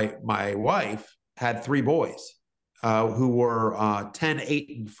marriage. But my wife had 3 boys who were 10, 8,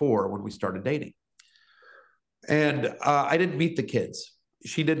 and 4 when we started dating. And I didn't meet the kids.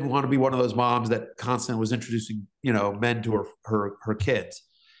 She didn't want to be one of those moms that constantly was introducing, you know, men to her kids.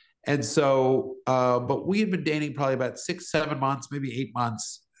 And so, but we had been dating probably about 6, 7 months, maybe 8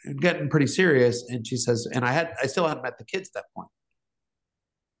 months, and getting pretty serious. And she says, and I still hadn't met the kids at that point,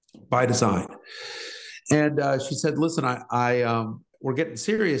 by design. And she said, listen, we're getting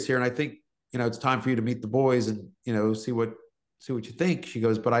serious here. And I think, you know, it's time for you to meet the boys and, you know, see what you think. She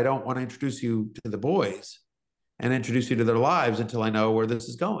goes, but I don't want to introduce you to the boys and introduce you to their lives until I know where this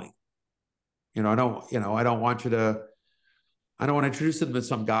is going. I don't want to introduce them to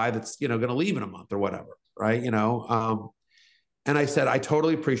some guy that's, you know, going to leave in a month or whatever. Right. And I said, I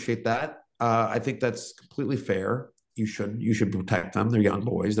totally appreciate that. I think that's completely fair. You should protect them. They're young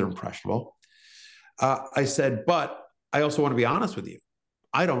boys. They're impressionable. I said, but I also want to be honest with you.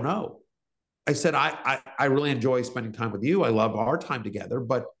 I don't know. I said, I really enjoy spending time with you. I love our time together,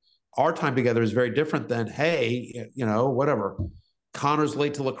 but our time together is very different than, hey, you know, whatever. Connor's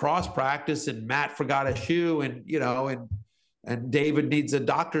late to lacrosse practice and Matt forgot a shoe and, you know, and David needs a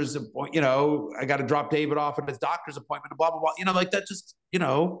doctor's appointment, you know, I got to drop David off at his doctor's appointment, blah, blah, blah. You know, like that just, you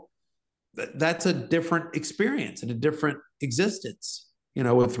know, that's a different experience and a different existence,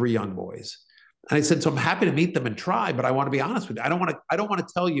 with 3 young boys. And I said, so I'm happy to meet them and try, but I want to be honest with you. I don't want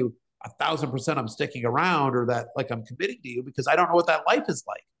to tell you 1,000% I'm sticking around or that like I'm committing to you, because I don't know what that life is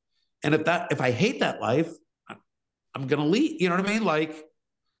like. And if I hate that life, I'm going to leave. You know what I mean? Like,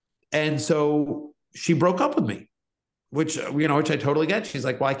 and so she broke up with me, which I totally get. She's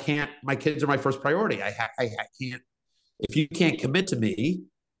like, well, I can't, my kids are my first priority. I can't, if you can't commit to me,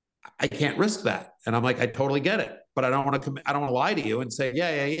 I can't risk that. And I'm like, I totally get it, but I don't want to lie to you and say,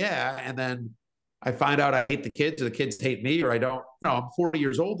 yeah. And then I find out I hate the kids or the kids hate me, or I don't, I'm 40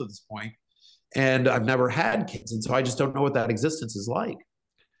 years old at this point and I've never had kids. And so I just don't know what that existence is like.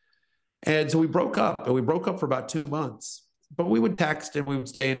 And so we broke up for about 2 months, but we would text and we would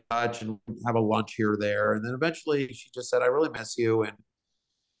stay in touch and have a lunch here or there. And then eventually she just said, I really miss you and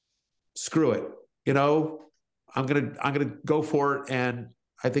screw it. I'm going to go for it. And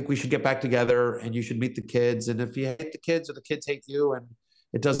I think we should get back together and you should meet the kids. And if you hate the kids or the kids hate you and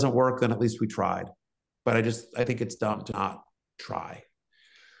it doesn't work, then at least we tried. But I think it's dumb to not try.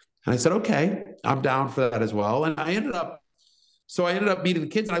 And I said, okay, I'm down for that as well. And I ended up meeting the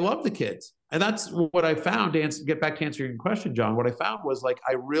kids and I love the kids. And that's what I found, to get back to answering your question, John. What I found was like,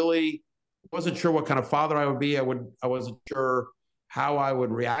 I really wasn't sure what kind of father I would be. I wasn't sure how I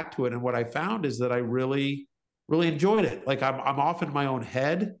would react to it. And what I found is that I really, really enjoyed it. Like I'm off in my own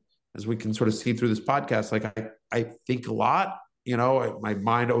head, as we can sort of see through this podcast. Like I think a lot, my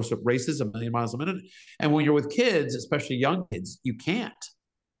mind also races a million miles a minute. And when you're with kids, especially young kids,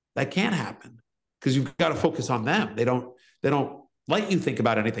 that can't happen because you've got to focus on them. They don't let you think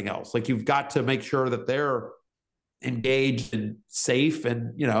about anything else. Like you've got to make sure that they're engaged and safe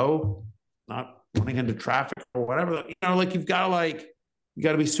and, not running into traffic or whatever, like you've got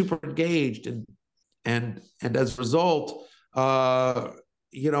to be super engaged. And as a result, I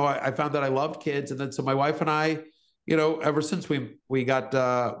found that I loved kids. And then, so my wife and I, ever since we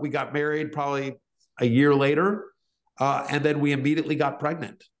got married probably a year later, and then we immediately got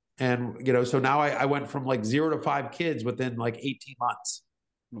pregnant. And, so now I went from like 0 to 5 kids within like 18 months.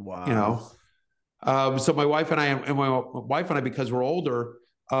 Wow. So my wife and I, because we're older,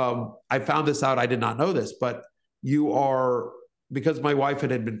 I found this out. I did not know this, but because my wife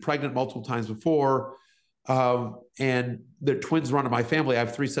had been pregnant multiple times before, and the twins run in my family. I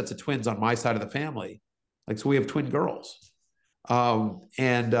have 3 sets of twins on my side of the family. So we have twin girls. So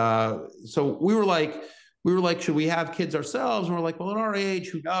we were like, should we have kids ourselves? And we're like, well, at our age,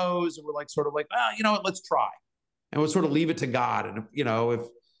 who knows? And we're like, sort of like, well, you know what, let's try. And we'll sort of leave it to God. And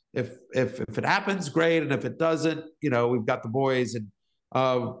if it happens, great. And if it doesn't, we've got the boys. And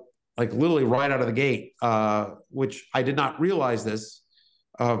like literally right out of the gate, which I did not realize this,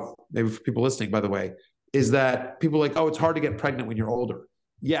 maybe for people listening, by the way, is that people are like, oh, it's hard to get pregnant when you're older.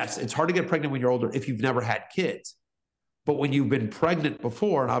 Yes, it's hard to get pregnant when you're older if you've never had kids. But when you've been pregnant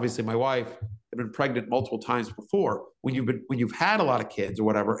before, and obviously my wife had been pregnant multiple times before, when you've had a lot of kids or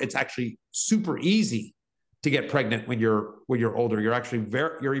whatever, it's actually super easy to get pregnant when you're older. You're actually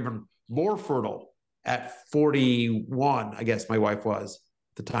you're even more fertile at 41, I guess my wife was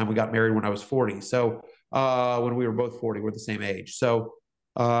at the time. We got married when I was 40. So when we were both 40, we're the same age. So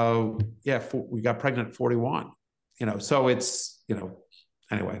we got pregnant at 41, so it's,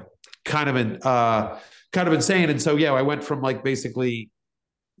 anyway, kind of insane. And so, I went from like basically,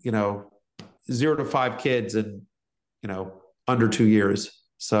 0 to 5 kids in, under 2 years.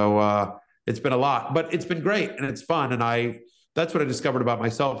 So it's been a lot, but it's been great and it's fun. And that's what I discovered about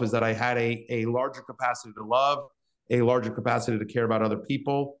myself, is that I had a larger capacity to love, a larger capacity to care about other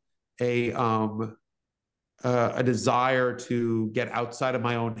people, a desire to get outside of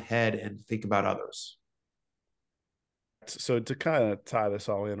my own head and think about others. So to kind of tie this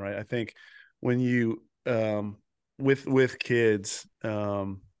all in, right? I think when you, with kids,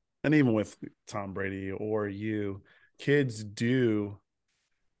 and even with Tom Brady or you, kids do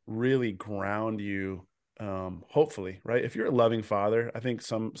really ground you, hopefully, right? If you're a loving father, I think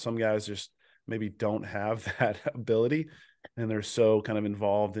some guys just maybe don't have that ability, and they're so kind of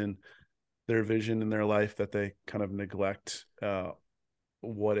involved in their vision in their life that they kind of neglect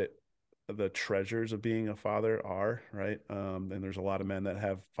the treasures of being a father are, right? And there's a lot of men that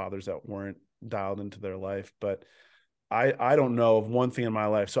have fathers that weren't dialed into their life. But I don't know of one thing in my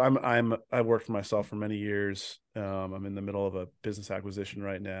life. So I worked for myself for many years. I'm in the middle of a business acquisition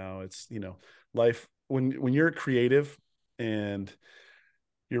right now. It's, life when you're creative and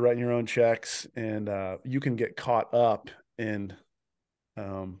you're writing your own checks, and you can get caught up in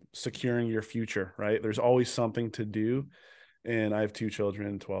securing your future, right? There's always something to do. And I have 2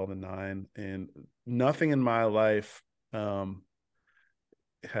 children, 12 and 9, and nothing in my life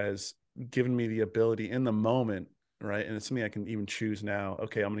has given me the ability in the moment, right? And it's something I can even choose now.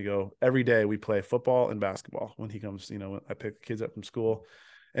 Okay, I'm going to go every day. We play football and basketball when he comes, when I pick the kids up from school.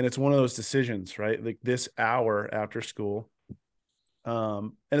 And it's one of those decisions, right? Like this hour after school.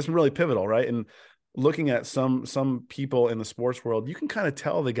 And it's been really pivotal, right? And looking at some people in the sports world, you can kind of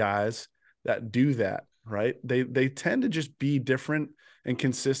tell the guys that do that, right? They tend to just be different and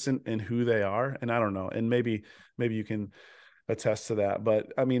consistent in who they are. And I don't know. And maybe you can attest to that.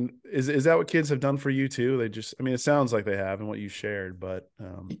 But I mean, is that what kids have done for you too? They just, I mean, it sounds like they have and what you shared, but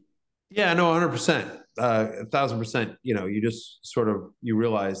yeah, no, 100%, 1,000%. You just sort of, you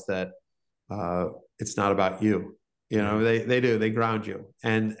realize that it's not about you. They ground you.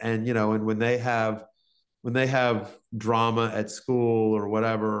 And when they have drama at school or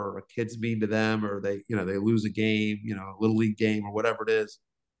whatever, or a kid's mean to them, or they lose a game, a little league game or whatever it is,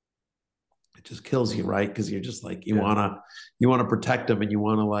 it just kills you, right? Because you're just like, you want to protect them, and you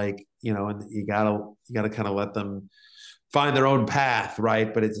want to and you gotta kind of let them find their own path,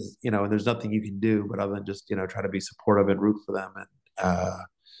 right? But it's, and there's nothing you can do but other than just, try to be supportive and root for them. And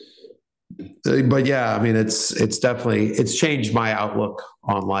but yeah, I mean, it's definitely changed my outlook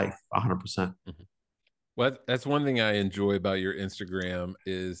on life 100%. Mm-hmm. Well, that's one thing I enjoy about your Instagram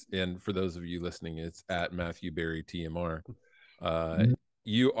is, and for those of you listening, it's at Matthew Berry TMR.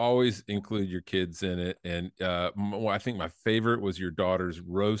 You always include your kids in it. And I think my favorite was your daughters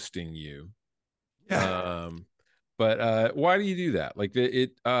roasting you. Yeah. But why do you do that? Like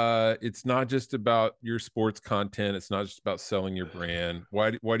it's not just about your sports content. It's not just about selling your brand.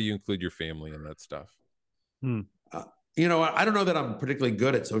 Why do you include your family in that stuff? I don't know that I'm particularly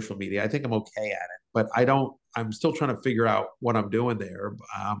good at social media. I think I'm okay at it, but I'm still trying to figure out what I'm doing there.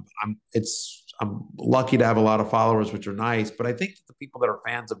 I'm lucky to have a lot of followers, which are nice, but I think that the people that are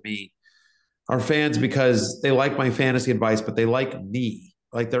fans of me are fans because they like my fantasy advice, but they like me.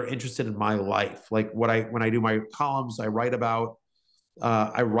 Like they're interested in my life. Like when I do my columns, I write about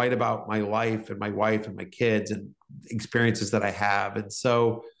my life and my wife and my kids and experiences that I have. And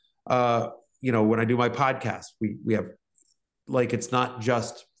so, when I do my podcast, we have, like, it's not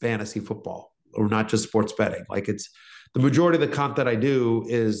just fantasy football or not just sports betting. Like it's the majority of the content I do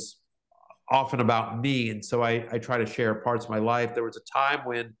is often about me. And so I try to share parts of my life. There was a time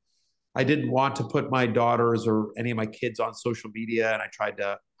when I didn't want to put my daughters or any of my kids on social media, and I tried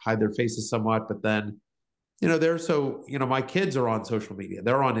to hide their faces somewhat. But then, my kids are on social media.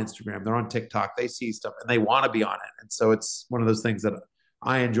 They're on Instagram. They're on TikTok. They see stuff and they want to be on it. And so it's one of those things that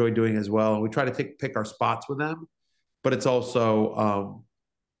I enjoy doing as well. And we try to pick our spots with them, but it's also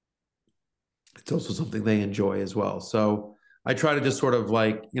something they enjoy as well. So I try to just sort of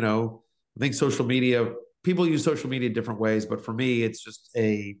I think social media, people use social media different ways, but for me, it's just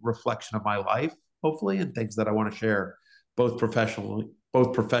a reflection of my life, hopefully, and things that I want to share, both professional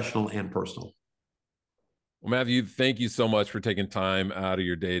and personal. Well, Matthew, thank you so much for taking time out of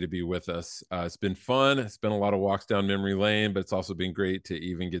your day to be with us. It's been fun. It's been a lot of walks down memory lane, but it's also been great to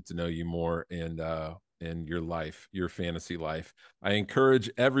even get to know you more and your life, your fantasy life. I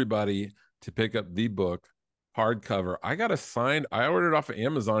encourage everybody to pick up the book, hardcover. I got a signed. I ordered it off of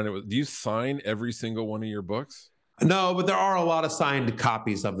Amazon. Do you sign every single one of your books? No, but there are a lot of signed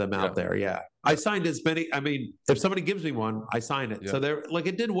copies of them out there. Yeah. I signed as many. I mean, if somebody gives me one, I sign it. Yeah. So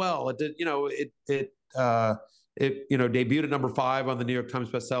it did well. It did, it debuted at number 5 on the New York Times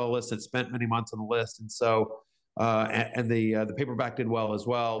bestseller list. It spent many months on the list. And so, and the paperback did well as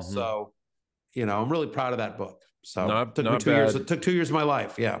well. Mm-hmm. So, I'm really proud of that book. So it took me 2 years. It took 2 years of my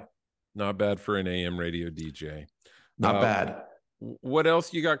life. Yeah. Not bad for an AM radio DJ. Not bad. What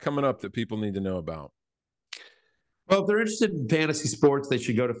else you got coming up that people need to know about? Well, if they're interested in fantasy sports, they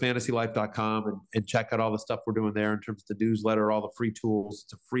should go to fantasylife.com and check out all the stuff we're doing there in terms of the newsletter, all the free tools.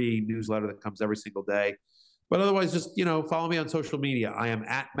 It's a free newsletter that comes every single day. But otherwise, just, follow me on social media. I am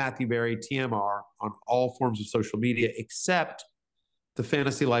at Matthew Berry TMR on all forms of social media, except the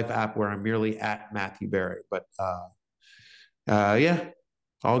Fantasy Life app where I'm merely at Matthew Berry. But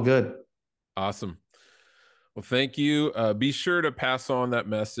all good. Awesome. Well, thank you. Be sure to pass on that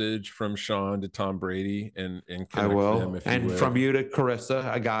message from Sean to Tom Brady and I will. And from you to Carissa.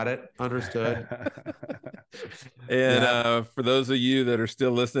 I got it. Understood. And for those of you that are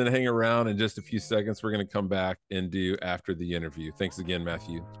still listening, hang around. In just a few seconds, we're going to come back and do after the interview. Thanks again,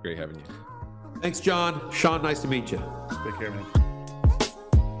 Matthew. It's great having you. Thanks, John. Sean, nice to meet you. Take care, man.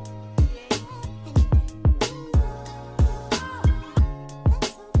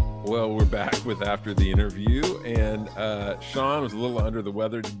 Well, we're back with After the Interview, and Sean was a little under the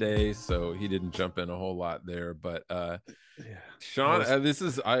weather today, so he didn't jump in a whole lot there. But Sean,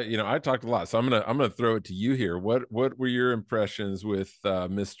 I talked a lot, so I'm gonna throw it to you here. What were your impressions with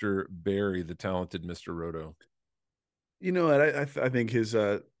Mr. Barry, the talented Mr. Roto? You know what? I think his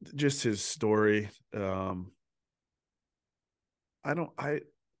just his story.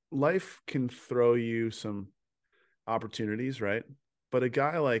 Life can throw you some opportunities, right? But a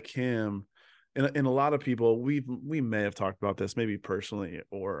guy like him, and a lot of people, we may have talked about this, maybe personally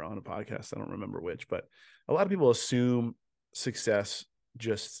or on a podcast, I don't remember which, but a lot of people assume success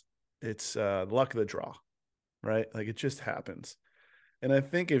just it's luck of the draw, right? Like it just happens. And I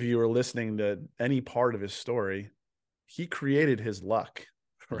think if you were listening to any part of his story, he created his luck,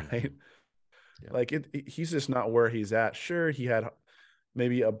 right? Yeah. Like he's just not where he's at. Sure, he had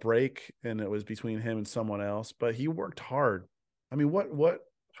maybe a break and it was between him and someone else, but he worked hard. I mean, what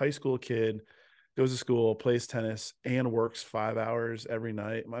high school kid goes to school, plays tennis, and works 5 hours every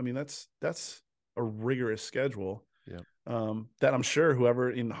night? I mean, that's a rigorous schedule. Yeah. That I'm sure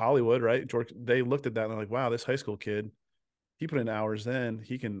whoever in Hollywood, right, George, they looked at that and they're like, wow, this high school kid, he put in hours, then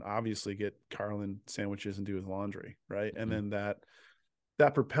he can obviously get Carlin sandwiches and do his laundry, right? And then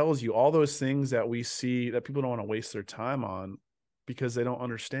that propels you. All those things that we see that people don't want to waste their time on because they don't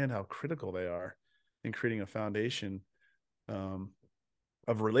understand how critical they are in creating a foundation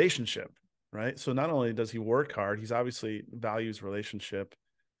of relationship, right? So not only does he work hard, he's obviously values relationship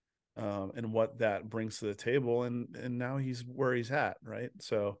and what that brings to the table, and now he's where he's at, right?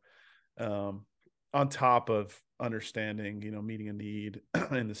 So on top of understanding, meeting a need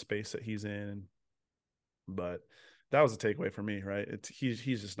in the space that he's in, but that was a takeaway for me, right? He's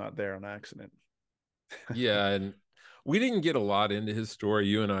just not there on accident. Yeah, and we didn't get a lot into his story.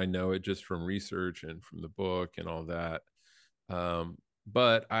 You and I know it just from research and from the book and all that.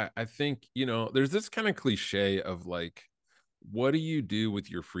 But I think, there's this kind of cliche of like, what do you do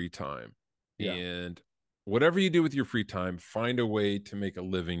with your free time? Yeah. And whatever you do with your free time, find a way to make a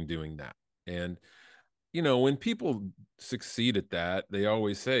living doing that. And, when people succeed at that, they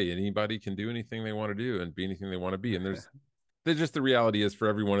always say anybody can do anything they want to do and be anything they want to be. And there's just the reality is for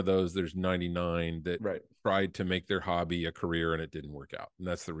every one of those, there's 99 that tried to make their hobby a career and it didn't work out. And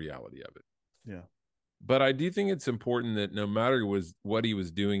that's the reality of it. Yeah. But I do think it's important that no matter what he was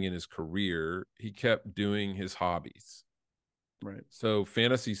doing in his career, he kept doing his hobbies. Right. So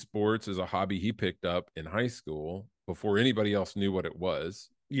fantasy sports is a hobby he picked up in high school before anybody else knew what it was.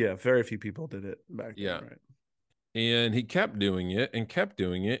 Yeah. Very few people did it back then. Yeah. Right. And he kept doing it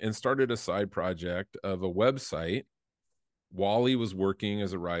and started a side project of a website while he was working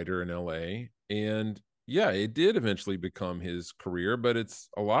as a writer in LA. And yeah, it did eventually become his career, but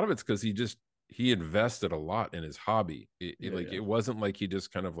a lot of it's because he invested a lot in his hobby. It wasn't like he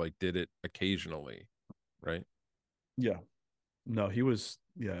just kind of like did it occasionally. Right. Yeah. No, he was,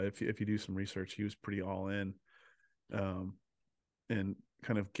 if you do some research, he was pretty all in, and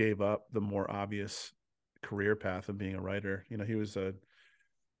kind of gave up the more obvious career path of being a writer. He was a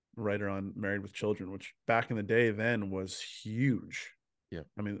writer on Married with Children, which back in the day then was huge. Yeah.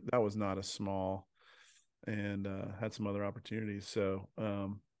 I mean, that was not a small, and had some other opportunities. So,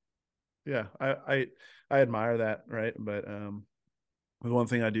 yeah, I admire that. Right. But, the one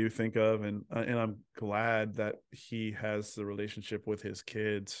thing I do think of, and I'm glad that he has the relationship with his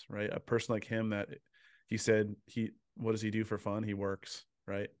kids, right? A person like him that he said what does he do for fun? He works,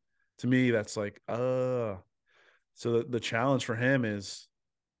 right? To me, that's like, so the challenge for him is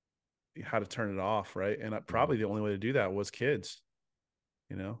how to turn it off, right? And probably the only way to do that was kids,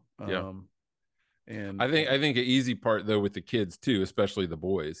 Yeah. And I think an easy part though with the kids too, especially the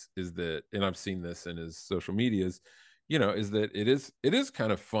boys, is that, and I've seen this in his social medias, is that it is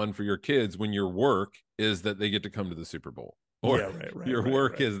kind of fun for your kids when your work is that they get to come to the Super Bowl, or your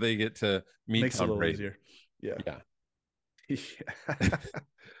work is they get to meet Makes Tom it a little Brady. easier. Yeah. Yeah.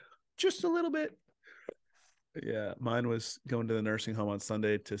 Just a little bit. Yeah. Mine was going to the nursing home on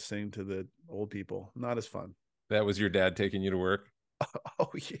Sunday to sing to the old people. Not as fun. That was your dad taking you to work?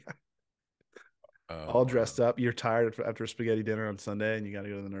 Oh yeah. All dressed up. You're tired after a spaghetti dinner on Sunday and you got to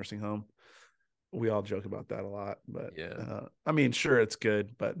go to the nursing home. We all joke about that a lot, but I mean, sure, it's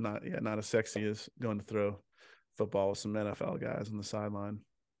good, but not as sexy as going to throw football with some NFL guys on the sideline.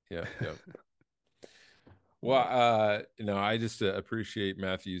 Yeah. Well, I just appreciate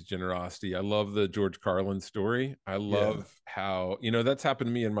Matthew's generosity. I love the George Carlin story. I love how, that's happened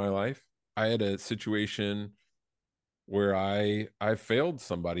to me in my life. I had a situation where I failed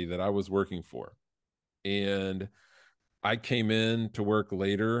somebody that I was working for, and I came in to work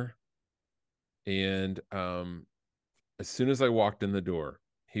later. And as soon as I walked in the door,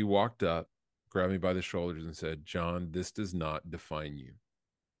 He walked up, grabbed me by the shoulders and said, John, this does not define you.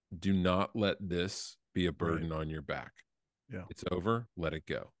 Do not let this be a burden on your back. Yeah. It's over. Let it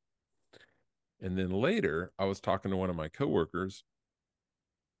go. And then later, I was talking to one of my coworkers,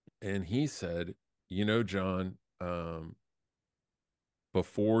 and he said, John,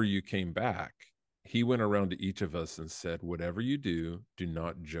 before you came back, he went around to each of us and said, whatever you do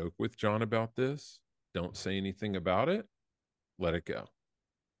not joke with John about this. Don't say anything about it. Let it go.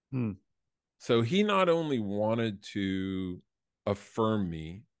 So he not only wanted to affirm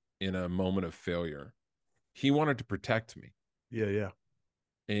me in a moment of failure, he wanted to protect me. Yeah.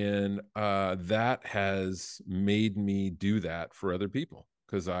 And that has made me do that for other people,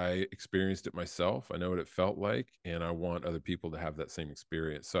 because I experienced it myself. I know what it felt like, and I want other people to have that same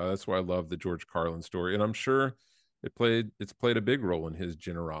experience. So that's why I love the George Carlin story. And I'm sure it's played a big role in his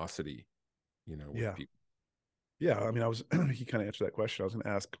generosity, with people. Yeah. I mean, he kind of answered that question. I was going to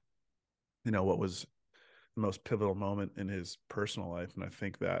ask, what was the most pivotal moment in his personal life? And I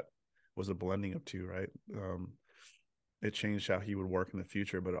think that was a blending of two, right? It changed how he would work in the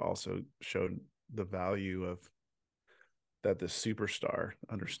future, but it also showed the value of that the superstar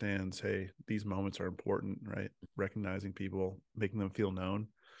understands, hey, these moments are important, right? Recognizing people, making them feel known,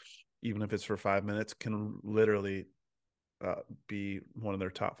 even if it's for 5 minutes, can literally be one of their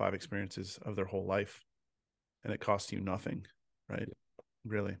top 5 experiences of their whole life. And it costs you nothing, right? Yeah.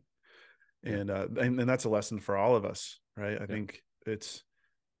 Really. Yeah. And that's a lesson for all of us, right? I think it's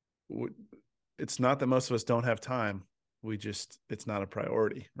not that most of us don't have time. It's not a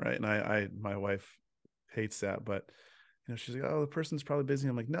priority, right? And my wife hates that, but she's like, oh, the person's probably busy.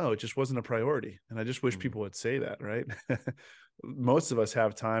 I'm like, no, it just wasn't a priority. And I just wish people would say that, right? Most of us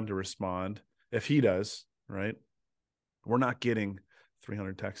have time to respond. If he does, right? We're not getting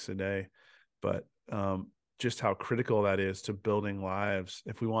 300 texts a day, but just how critical that is to building lives.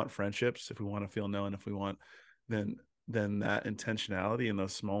 If we want friendships, if we want to feel known, if we want, then that intentionality and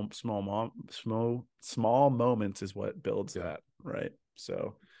those small moments is what builds that, right?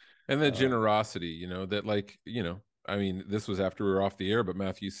 So, and the generosity, that I mean, this was after we were off the air, but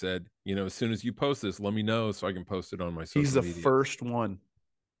Matthew said, as soon as you post this, let me know so I can post it on my social media. He's the first one.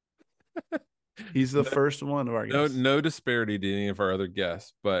 He's the first one of our guests. No disparity to any of our other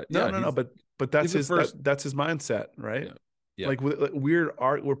guests, but no, but that's his that's his mindset, right? Yeah. Like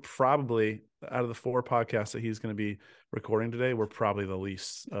we're probably, out of the 4 podcasts that he's going to be recording today, we're probably the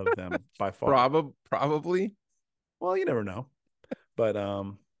least of them by far. Probably. Well, you never know, but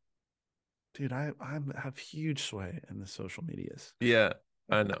dude, I have huge sway in the social medias. Yeah,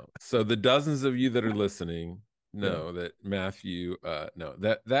 I know. So the dozens of you that are listening know that Matthew,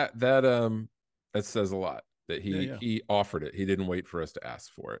 that says a lot, that he offered it. He didn't wait for us to ask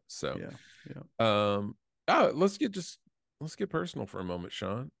for it. So let's get personal for a moment,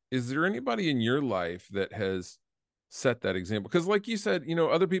 Sean. Is there anybody in your life that has set that example? Because like you said,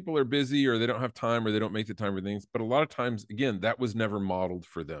 other people are busy, or they don't have time, or they don't make the time for things. But a lot of times, again, that was never modeled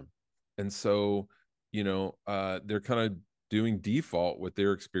for them. And so, they're kind of doing default what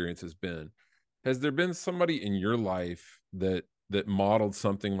their experience has been. Has there been somebody in your life that modeled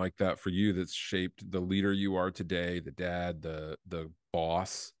something like that for you, that's shaped the leader you are today, the dad, the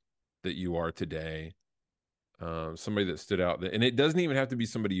boss that you are today? Somebody that stood out, and it doesn't even have to be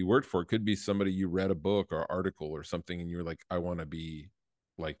somebody you worked for. It could be somebody you read a book or article or something, and you're like, I want to be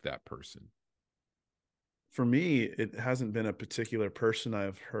like that person. For me, it hasn't been a particular person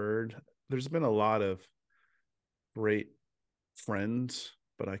I've heard. There's been a lot of great friends,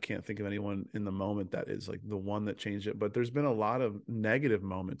 but I can't think of anyone in the moment that is like the one that changed it. But there's been a lot of negative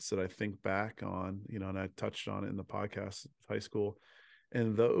moments that I think back on, and I touched on it in the podcast of high school.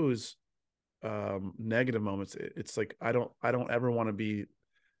 And those negative moments, it's like, I don't ever want to be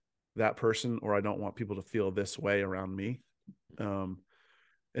that person, or I don't want people to feel this way around me. And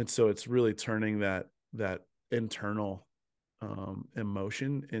so it's really turning that internal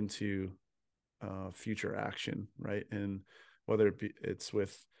emotion into future action, right? And whether it's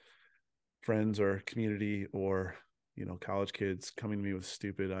with friends or community, or college kids coming to me with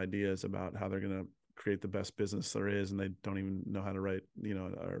stupid ideas about how they're going to create the best business there is, and they don't even know how to write,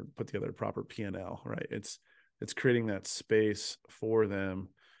 or put together a proper P&L, right? It's creating that space for them,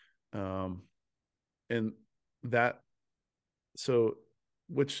 and that, so,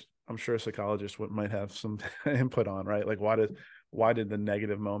 which I'm sure a psychologist might have some input on, right? Like, why did the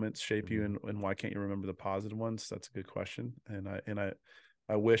negative moments shape you, and why can't you remember the positive ones? That's a good question. And I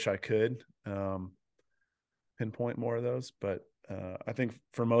wish I could pinpoint more of those, but I think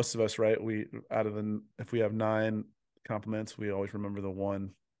for most of us, right, if we have 9 compliments, we always remember the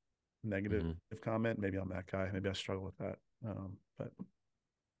one negative comment. Maybe I'm that guy. Maybe I struggle with that. But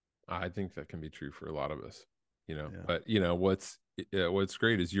I think that can be true for a lot of us, Yeah. but what's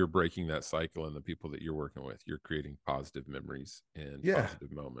great is you're breaking that cycle, and the people that you're working with, you're creating positive memories and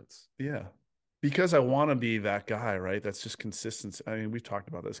positive moments. Yeah. Because I want to be that guy, right? That's just consistency. I mean, we've talked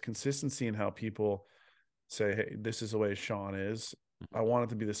about this consistency and how people say, hey, this is the way Sean is. I want it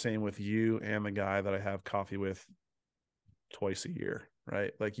to be the same with you and the guy that I have coffee with twice a year,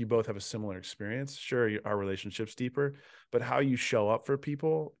 right? Like you both have a similar experience. Sure, our relationship's deeper, but how you show up for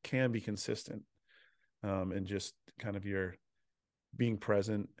people can be consistent. And just kind of your being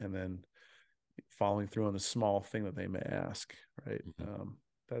present and then following through on the small thing that they may ask, right?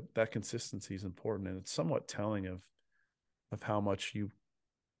 That consistency is important, and it's somewhat telling of how much you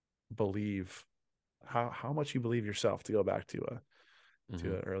believe, how much you believe yourself, to go back to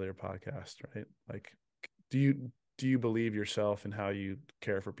an earlier podcast, right? Like, do you believe yourself and how you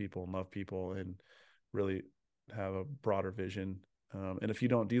care for people and love people and really have a broader vision? And if you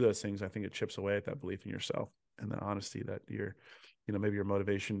don't do those things, I think it chips away at that belief in yourself and the honesty that maybe your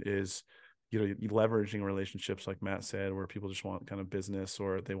motivation is, you leveraging relationships like Matt said, where people just want kind of business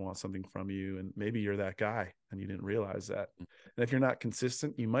or they want something from you. And maybe you're that guy and you didn't realize that. And if you're not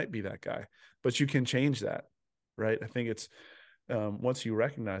consistent, you might be that guy, but you can change that. Right. I think it's, once you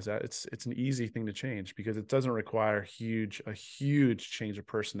recognize that, it's an easy thing to change because it doesn't require a huge change of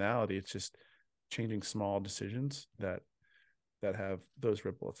personality. It's just changing small decisions that have those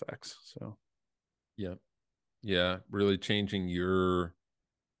ripple effects. So, yeah, really changing your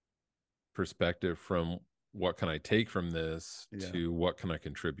perspective from what can I take from this to what can I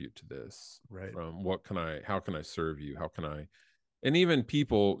contribute to this, right? From how can I serve you? How can I, and even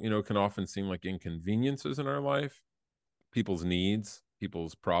people, can often seem like inconveniences in our life, people's needs,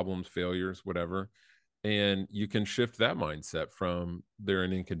 people's problems, failures, whatever. And you can shift that mindset from they're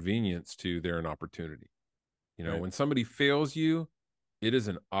an inconvenience to they're an opportunity. Right. When somebody fails you, it is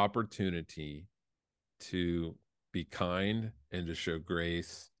an opportunity to be kind and to show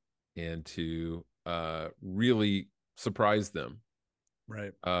grace and to really surprise them,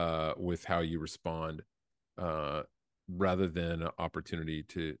 right? With how you respond, rather than an opportunity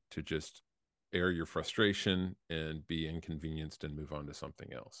to just air your frustration and be inconvenienced and move on to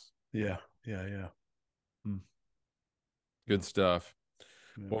something else. Yeah. Good stuff.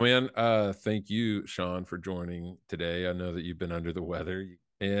 Well, man, thank you, Sean, for joining today. I know that you've been under the weather.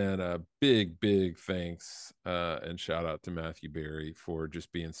 And a big thanks and shout out to Matthew Berry for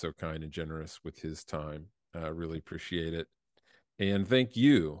just being so kind and generous with his time. Really appreciate it. And thank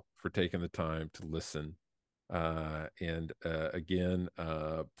you for taking the time to listen. And again,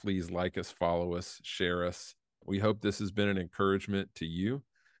 please like us, follow us, share us. We hope this has been an encouragement to you.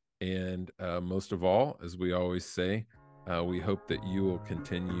 And most of all, as we always say, we hope that you will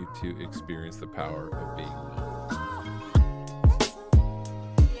continue to experience the power of being known.